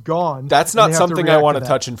now it's gone? That's not something I want to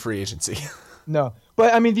touch in free agency. No,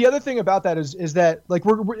 but I mean the other thing about that is that like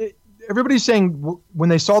everybody's saying when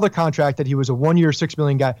they saw the contract that he was a 1-year, $6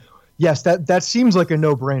 million guy. Yes, that seems like a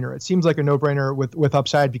no-brainer. It seems like a no-brainer with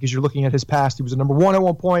upside because you're looking at his past. He was a number one at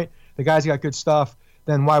one point. The guy's got good stuff.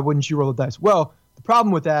 Then why wouldn't you roll the dice? Well, the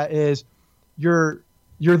problem with that is you're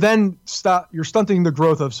stunting the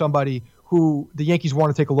growth of somebody who the Yankees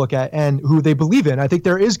want to take a look at and who they believe in. I think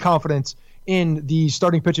there is confidence in the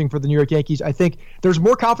starting pitching for the New York Yankees. I think there's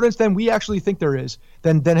more confidence than we actually think there is,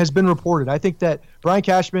 than has been reported. I think that Brian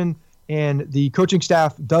Cashman and the coaching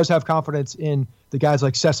staff does have confidence in the guys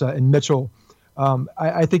like Sessa and Mitchell.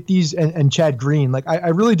 I think these and Chad Green, like I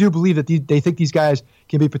really do believe that they think these guys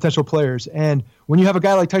can be potential players. And when you have a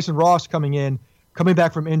guy like Tyson Ross coming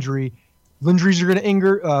back from injury, injuries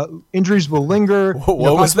will linger.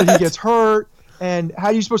 What was that? He gets hurt, and how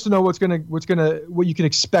are you supposed to know what you can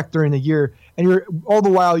expect during the year? And you're all the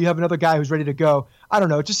while you have another guy who's ready to go. I don't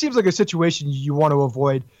know. It just seems like a situation you want to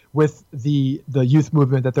avoid with the youth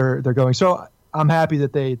movement that they're going. So I'm happy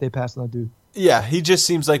that they passed on that dude. Yeah, he just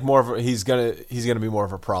seems like he's gonna be more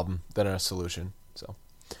of a problem than a solution. So,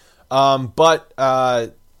 but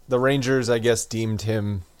the Rangers, I guess, deemed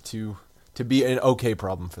him to be an okay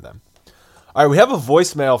problem for them. All right, we have a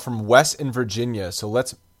voicemail from Wes in Virginia, so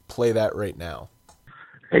let's play that right now.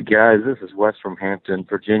 Hey guys, this is Wes from Hampton,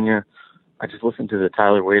 Virginia. I just listened to the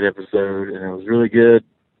Tyler Wade episode, and it was really good.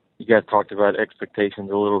 You guys talked about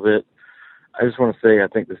expectations a little bit. I just want to say I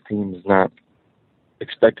think this team is not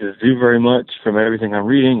expected to do very much from everything I'm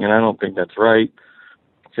reading, and I don't think that's right.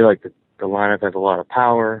 I feel like the lineup has a lot of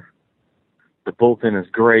power. The bullpen is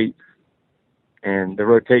great, and the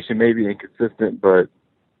rotation may be inconsistent, but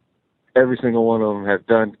every single one of them have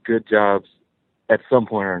done good jobs at some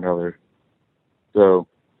point or another. So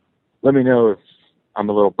let me know if I'm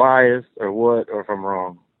a little biased or what, or if I'm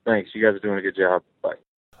wrong. Thanks. You guys are doing a good job. Bye.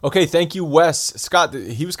 Okay, thank you, Wes. Scott,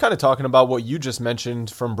 he was kind of talking about what you just mentioned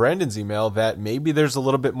from Brandon's email, that maybe there's a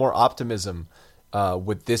little bit more optimism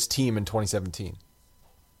with this team in 2017.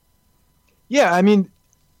 Yeah, I mean,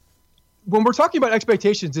 when we're talking about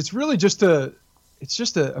expectations, it's really just a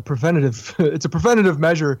preventative it's a preventative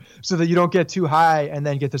measure so that you don't get too high and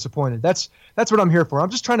then get disappointed. That's what I'm here for. I'm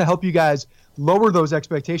just trying to help you guys lower those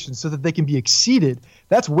expectations so that they can be exceeded.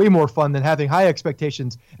 That's way more fun than having high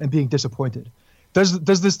expectations and being disappointed.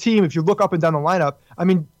 Does this team, if you look up and down the lineup, I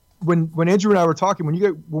mean, when Andrew and I were talking, when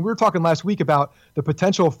we were talking last week about the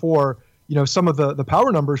potential for, some of the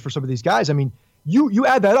power numbers for some of these guys, I mean, you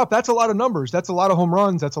add that up, that's a lot of numbers. That's a lot of home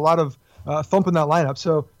runs. That's a lot of thump in that lineup.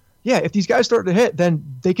 So, yeah, if these guys start to hit, then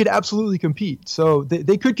they could absolutely compete. So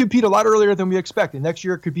they could compete a lot earlier than we expect. And next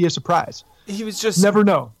year it could be a surprise. He was just never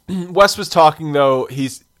know. Wes was talking though.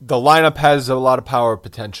 The lineup has a lot of power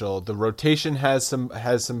potential. The rotation has some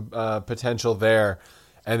potential there,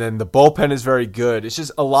 and then the bullpen is very good. It's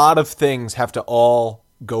just a lot of things have to all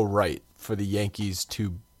go right for the Yankees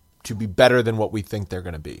to be better than what we think they're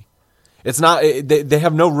going to be. It's not they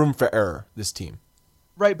have no room for error, this team.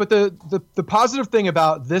 Right, but the positive thing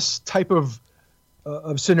about this type of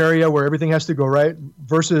scenario where everything has to go right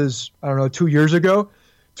versus, I don't know, 2 years ago.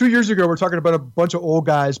 2 years ago, we're talking about a bunch of old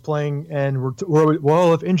guys playing, and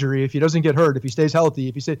well, if injury, if he doesn't get hurt, if he stays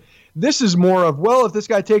healthy, this is more of, well, if this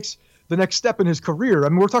guy takes the next step in his career. I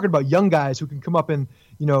mean, we're talking about young guys who can come up and,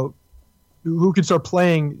 who can start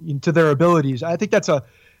playing to their abilities. I think that's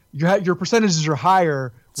your percentages are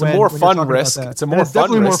higher. It's a more fun risk. It's a more fun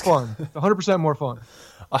definitely risk. More fun. 100% more fun.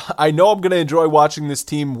 I know I'm going to enjoy watching this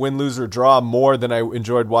team win, lose, or draw more than I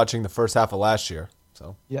enjoyed watching the first half of last year.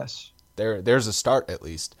 So yes, there's a start at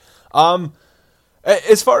least.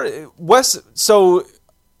 As far as Wes, so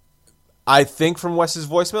I think from Wes's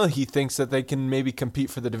voicemail, he thinks that they can maybe compete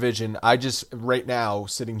for the division. I just right now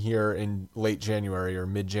sitting here in late January or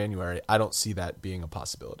mid-January, I don't see that being a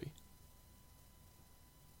possibility.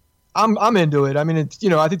 I'm into it. I mean, it's,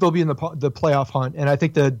 I think they'll be in the playoff hunt, and I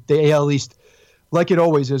think the AL East, like it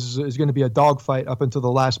always is going to be a dogfight up until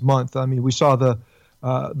the last month. I mean, we saw the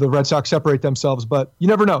Red Sox separate themselves, but you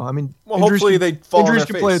never know. I mean, hopefully they fall injuries on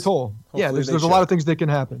their can play a face. toll. Hopefully there's a lot of things that can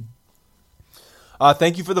happen.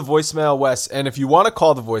 Thank you for the voicemail, Wes. And if you want to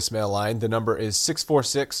call the voicemail line, the number is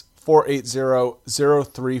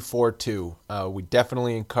 646-480-0342. We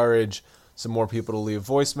definitely encourage some more people to leave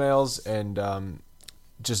voicemails, and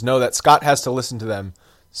just know that Scott has to listen to them.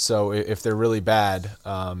 So if they're really bad,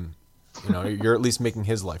 you're at least making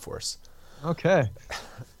his life worse. Okay.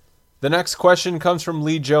 The next question comes from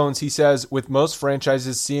Lee Jones. He says, with most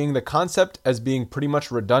franchises seeing the concept as being pretty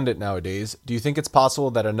much redundant nowadays, do you think it's possible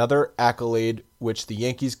that another accolade which the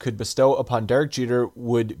Yankees could bestow upon Derek Jeter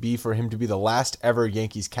would be for him to be the last ever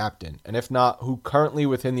Yankees captain? And if not, who currently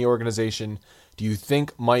within the organization do you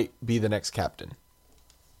think might be the next captain?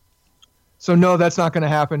 So no, that's not going to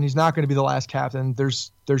happen. He's not going to be the last captain. There's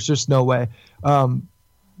just no way.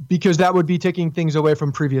 Because that would be taking things away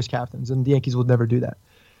from previous captains, and the Yankees would never do that.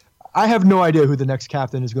 I have no idea who the next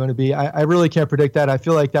captain is going to be. I really can't predict that. I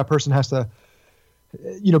feel like that person has to,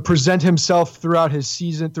 present himself throughout his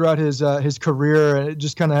season, throughout his career, and it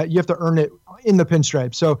just kind of, you have to earn it in the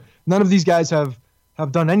pinstripe. So none of these guys have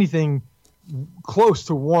done anything close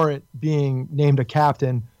to warrant being named a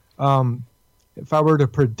captain. If I were to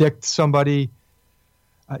predict somebody,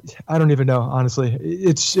 I don't even know, honestly.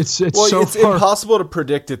 It's impossible to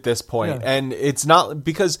predict at this point. Yeah. And it's not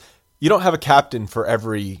because you don't have a captain for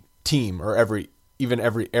every team or every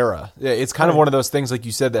era. It's kind of one of those things, like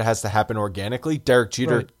you said, that has to happen organically. Derek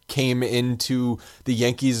Jeter came into the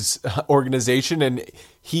Yankees organization and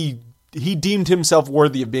he deemed himself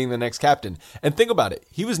worthy of being the next captain. And think about it.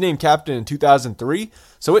 He was named captain in 2003.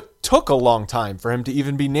 So it took a long time for him to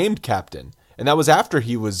even be named captain. And that was after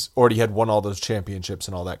he had won all those championships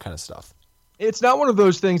and all that kind of stuff. It's not one of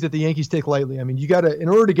those things that the Yankees take lightly. I mean, you got to, in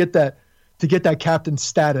order to get that captain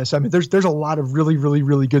status, I mean, there's a lot of really, really,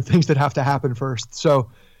 really good things that have to happen first.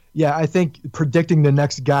 So, yeah, I think predicting the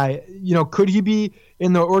next guy, could he be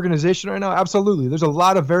in the organization right now? Absolutely. There's a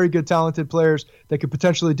lot of very good, talented players that could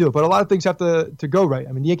potentially do it, but a lot of things have to go right.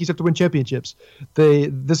 I mean, the Yankees have to win championships.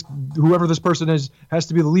 Whoever this person is has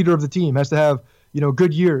to be the leader of the team, has to have,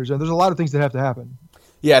 good years, and there's a lot of things that have to happen.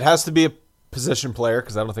 Yeah, it has to be a position player,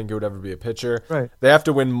 because I don't think it would ever be a pitcher. Right. They have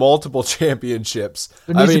to win multiple championships.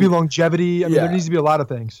 There needs to be longevity. There needs to be a lot of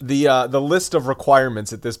things. The list of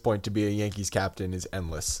requirements at this point to be a Yankees captain is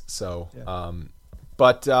endless. So, I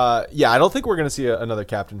don't think we're going to see another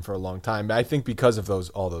captain for a long time. I think because of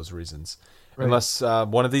all those reasons, unless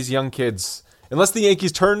one of these young kids, unless the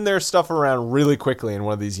Yankees turn their stuff around really quickly and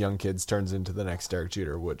one of these young kids turns into the next Derek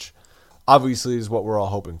Jeter, which obviously is what we're all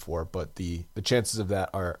hoping for, but the chances of that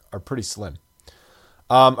are pretty slim.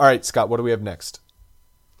 All right, Scott, what do we have next?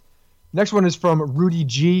 Next one is from Rudy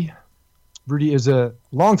G. Rudy is a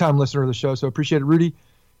longtime listener of the show, so appreciate it, Rudy.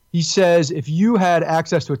 He says, if you had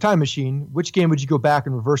access to a time machine, which game would you go back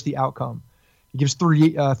and reverse the outcome? He gives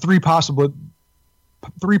three possible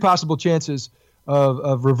chances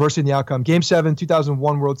of reversing the outcome. Game 7,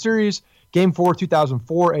 2001 World Series. Game 4,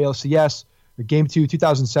 2004 ALCS. Game 2,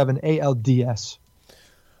 2007 ALDS.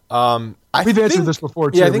 We've answered this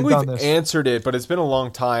before, too. Yeah, I think we've answered it, but it's been a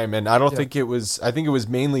long time, and I don't think it was. I think it was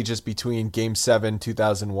mainly just between Game 7,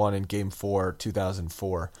 2001, and Game 4,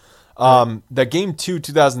 2004. The Game 2,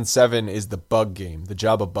 2007 is the bug game, the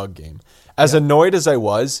Jabba bug game. As annoyed as I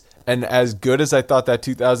was, and as good as I thought that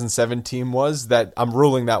 2007 team was, that I'm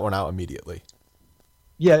ruling that one out immediately.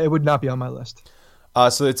 Yeah, it would not be on my list.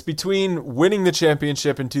 So it's between winning the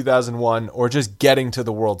championship in 2001 or just getting to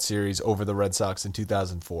the World Series over the Red Sox in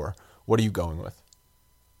 2004. What are you going with?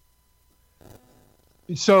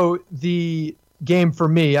 So the game for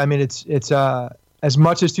me, I mean, it's as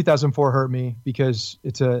much as 2004 hurt me because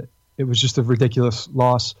it was just a ridiculous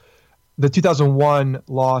loss. The 2001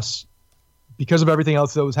 loss, because of everything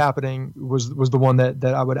else that was happening, was the one that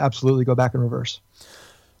I would absolutely go back and reverse.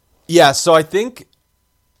 Yeah, so I think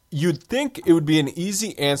you'd think it would be an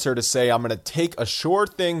easy answer to say I'm going to take a sure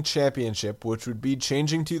thing championship, which would be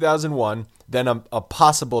changing 2001, then a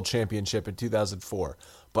possible championship in 2004.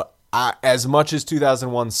 But as much as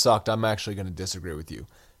 2001 sucked, I'm actually going to disagree with you.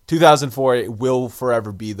 2004 it will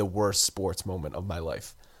forever be the worst sports moment of my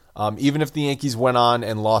life. Even if the Yankees went on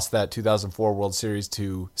and lost that 2004 World Series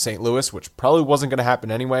to St. Louis, which probably wasn't going to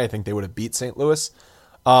happen anyway, I think they would have beat St. Louis.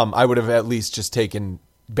 I would have at least just taken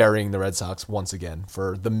burying the Red Sox once again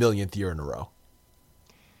for the millionth year in a row.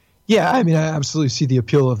 Yeah, I mean, I absolutely see the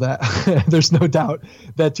appeal of that. There's no doubt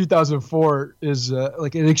that 2004 is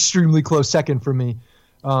like an extremely close second for me.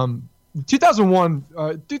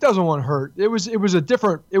 2001 hurt. It was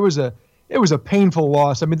a painful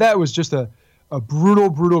loss. I mean, that was just a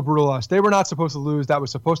brutal loss. They were not supposed to lose. That was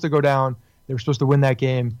supposed to go down. They were supposed to win that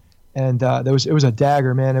game, and it was a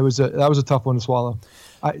dagger, man. That was a tough one to swallow.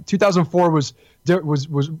 2004 was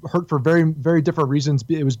hurt for very, very different reasons.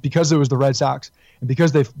 It was because it was the Red Sox and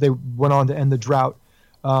because they went on to end the drought.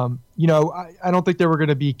 I don't think they were going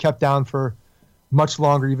to be kept down for much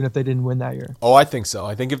longer, even if they didn't win that year. Oh, I think so.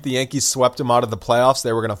 I think if the Yankees swept them out of the playoffs,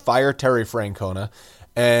 they were going to fire Terry Francona,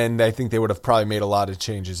 and I think they would have probably made a lot of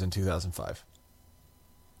changes in 2005.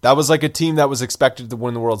 That was like a team that was expected to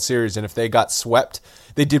win the World Series, and if they got swept,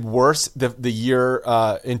 they did worse the year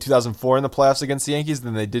in 2004 in the playoffs against the Yankees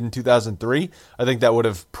than they did in 2003. I think that would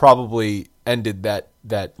have probably ended that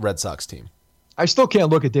Red Sox team. I still can't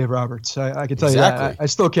look at Dave Roberts. I can tell you that. I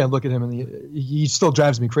still can't look at him, he still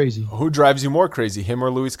drives me crazy. Who drives you more crazy, him or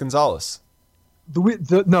Luis Gonzalez?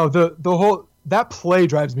 That play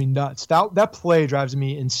drives me nuts. That play drives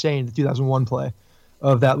me insane. The 2001 play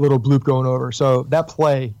of that little bloop going over. So that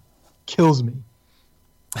play kills me.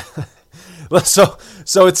 So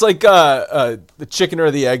it's like the chicken or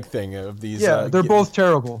the egg thing of these. Yeah, they're both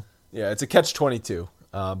terrible. Yeah, it's a catch-22.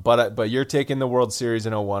 But you're taking the World Series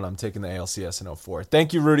in 01. I'm taking the ALCS in 04.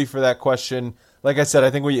 Thank you, Rudy, for that question. Like I said, I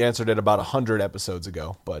think we answered it about 100 episodes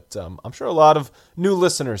ago, but I'm sure a lot of new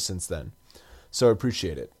listeners since then. So I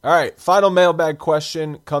appreciate it. All right, final mailbag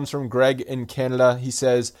question comes from Greg in Canada. He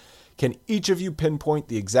says, can each of you pinpoint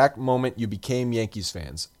the exact moment you became Yankees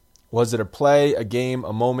fans? Was it a play, a game,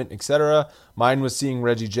 a moment, etc.? Mine was seeing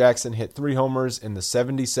Reggie Jackson hit 3 homers in the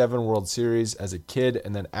 77 World Series as a kid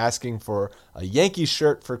and then asking for a Yankees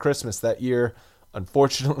shirt for Christmas that year.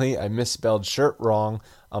 Unfortunately, I misspelled shirt wrong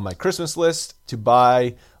on my Christmas list to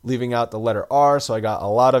buy, leaving out the letter R, so I got a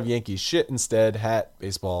lot of Yankees shit instead: hat,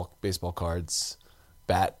 baseball cards,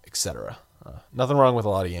 bat, etc. Nothing wrong with a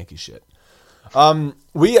lot of Yankee shit.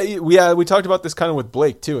 We talked about this kind of with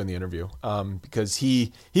Blake too in the interview, because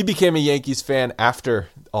he became a Yankees fan after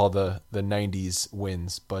all the 90s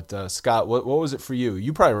wins. But Scott, what was it for you?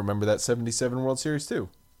 You probably remember that 77 World Series too.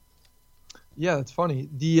 Yeah, that's funny.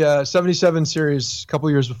 The 77 series, a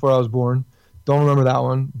couple years before I was born. Don't remember that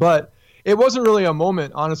one, but it wasn't really a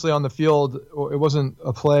moment, honestly, on the field. It wasn't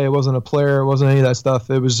a play. It wasn't a player. It wasn't any of that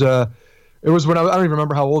stuff. It was when I don't even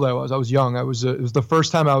remember how old I was. I was young. It was the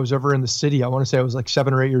first time I was ever in the city. I want to say I was like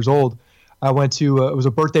 7 or 8 years old. I went to it was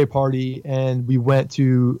a birthday party, and we went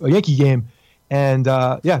to a Yankee game. And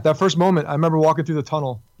that first moment, I remember walking through the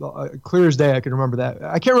tunnel. Clear as day, I can remember that.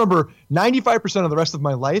 I can't remember 95% of the rest of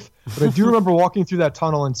my life, but I do remember walking through that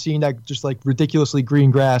tunnel and seeing that just like ridiculously green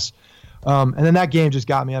grass. And then that game just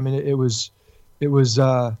got me. I mean, it was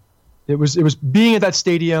being at that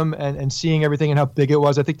stadium and seeing everything and how big it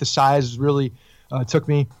was. I think the size really took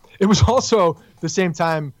me. It was also the same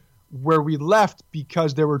time where we left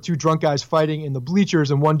because there were 2 drunk guys fighting in the bleachers,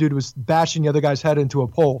 and one dude was bashing the other guy's head into a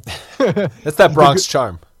pole. That's that Bronx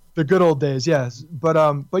charm. The good old days, yes. But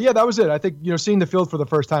yeah, that was it. I think seeing the field for the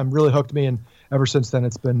first time really hooked me, and ever since then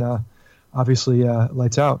it's been obviously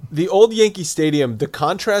lights out. The old Yankee Stadium, the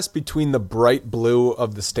contrast between the bright blue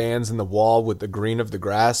of the stands and the wall with the green of the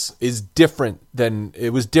grass is different in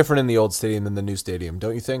the old stadium than the new stadium,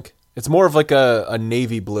 don't you think? It's more of like a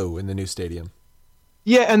navy blue in the new stadium.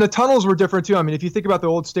 Yeah, and the tunnels were different too. I mean, if you think about the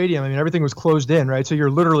old stadium, I mean, everything was closed in, right? So you're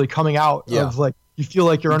literally coming out of like, you feel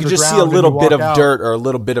like you're underground. You just see a little bit of dirt or a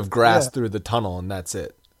little bit of grass through the tunnel, and that's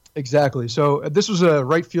it. Exactly. So this was a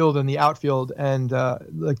right field and the outfield, and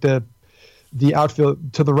like the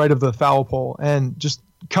outfield to the right of the foul pole, and just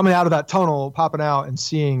coming out of that tunnel, popping out and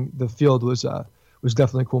seeing the field was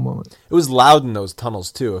definitely a cool moment. It was loud in those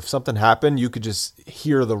tunnels too. If something happened, you could just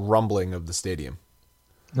hear the rumbling of the stadium.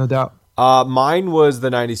 No doubt. Mine was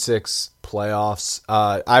the 96 playoffs.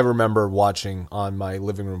 I remember watching on my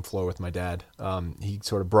living room floor with my dad. He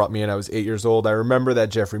sort of brought me in. I was 8 years old. I remember that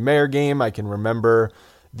Jeffrey Mayer game. I can remember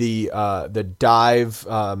the dive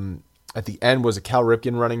at the end was a Cal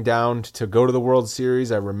Ripken running down to go to the World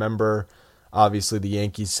Series. I remember, obviously, the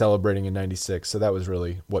Yankees celebrating in 96. So that was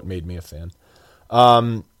really what made me a fan.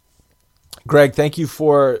 Greg, thank you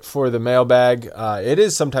for the mailbag. It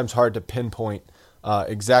is sometimes hard to pinpoint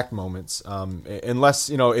exact moments, unless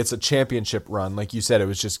it's a championship run. Like you said, it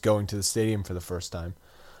was just going to the stadium for the first time.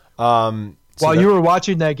 While you were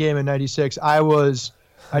watching that game in 96, I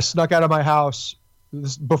snuck out of my house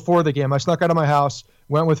before the game. I snuck out of my house,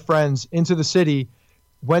 went with friends into the city,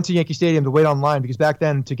 went to Yankee Stadium to wait online, because back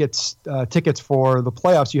then to get tickets for the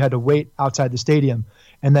playoffs, you had to wait outside the stadium.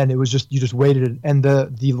 And then it was you just waited. And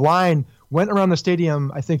the line went around the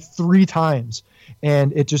stadium, I think 3 times.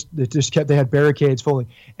 And it just kept, they had barricades fully.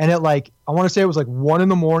 And I want to say it was 1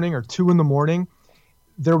 a.m. or 2 a.m.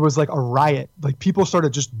 There was a riot. People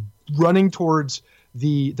started just running towards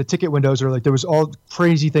the ticket windows, or there was all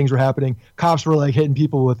crazy things were happening. Cops were hitting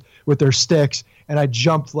people with their sticks. And I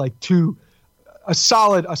jumped a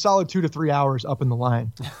solid 2 to 3 hours up in the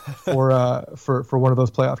line for one of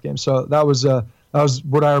those playoff games. So that was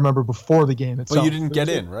what I remember before the game itself. Well, you didn't get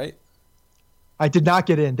in, right? I did not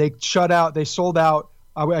get in. They shut out. They sold out.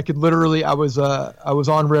 I could literally. I was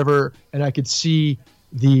on River, and I could see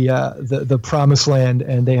the promised land,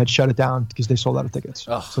 and they had shut it down because they sold out of tickets.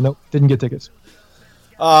 Ugh. So no, didn't get tickets.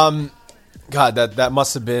 God, that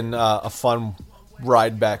must have been a fun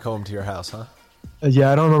ride back home to your house, huh?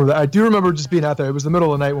 Yeah, I don't remember that. I do remember just being out there. It was the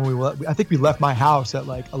middle of the night when I think we left my house at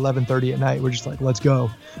 11:30 at night. We're just let's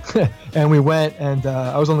go. And we went, and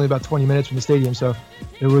I was only about 20 minutes from the stadium. So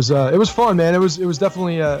it was fun, man. It was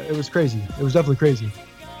definitely, it was crazy. It was definitely crazy.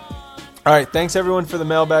 All right. Thanks everyone for the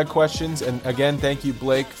mailbag questions. And again, thank you,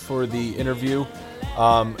 Blake, for the interview.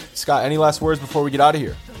 Scott, any last words before we get out of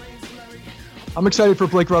here? I'm excited for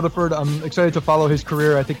Blake Rutherford. I'm excited to follow his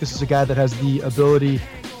career. I think this is a guy that has the ability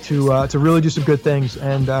to really do some good things,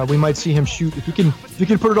 and we might see him shoot. If you can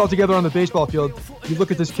put it all together on the baseball field, you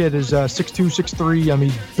look at this kid is 6'2", 6'3". I mean,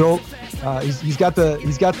 he's built. He's got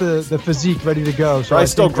the physique ready to go. So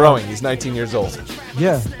he's still growing. He's 19 years old.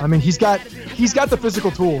 Yeah, I mean he's got the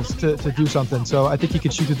physical tools to do something. So I think he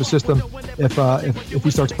could shoot through the system if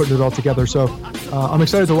he starts putting it all together. So I'm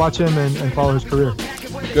excited to watch him and follow his career.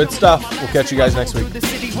 Good stuff. We'll catch you guys next week.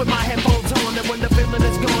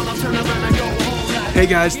 Hey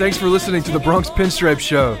guys, thanks for listening to the Bronx Pinstripes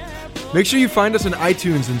Show. Make sure you find us on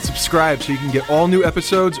iTunes and subscribe so you can get all new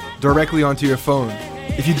episodes directly onto your phone.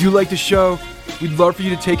 If you do like the show, we'd love for you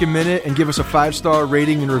to take a minute and give us a 5-star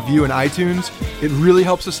rating and review in iTunes. It really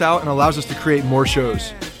helps us out and allows us to create more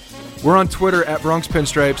shows. We're on Twitter at Bronx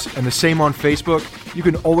Pinstripes and the same on Facebook. You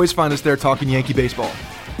can always find us there talking Yankee baseball.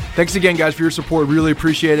 Thanks again, guys, for your support. Really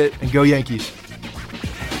appreciate it, and go Yankees.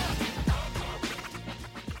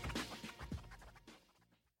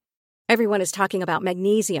 Everyone is talking about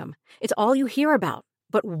magnesium. It's all you hear about.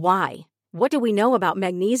 But why? What do we know about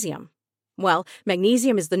magnesium? Well,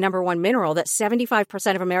 magnesium is the #1 mineral that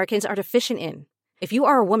 75% of Americans are deficient in. If you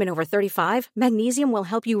are a woman over 35, magnesium will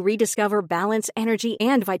help you rediscover balance, energy,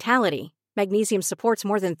 and vitality. Magnesium supports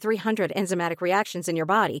more than 300 enzymatic reactions in your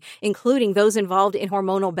body, including those involved in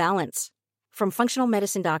hormonal balance. From functional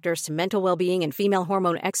medicine doctors to mental well-being and female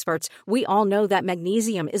hormone experts, we all know that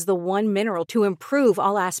magnesium is the one mineral to improve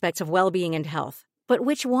all aspects of well-being and health. But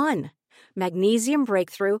which one? Magnesium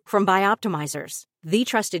Breakthrough from Bioptimizers, the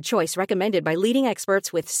trusted choice recommended by leading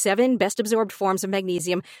experts with 7 best-absorbed forms of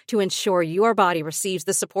magnesium to ensure your body receives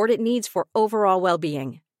the support it needs for overall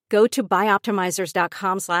well-being. Go to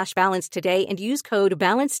bioptimizers.com/balance today and use code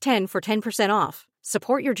BALANCE10 for 10% off.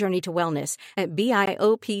 Support your journey to wellness at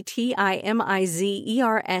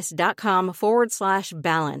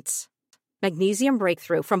bioptimizers.com/balance. Magnesium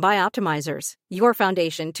Breakthrough from Bioptimizers, your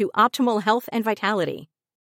foundation to optimal health and vitality.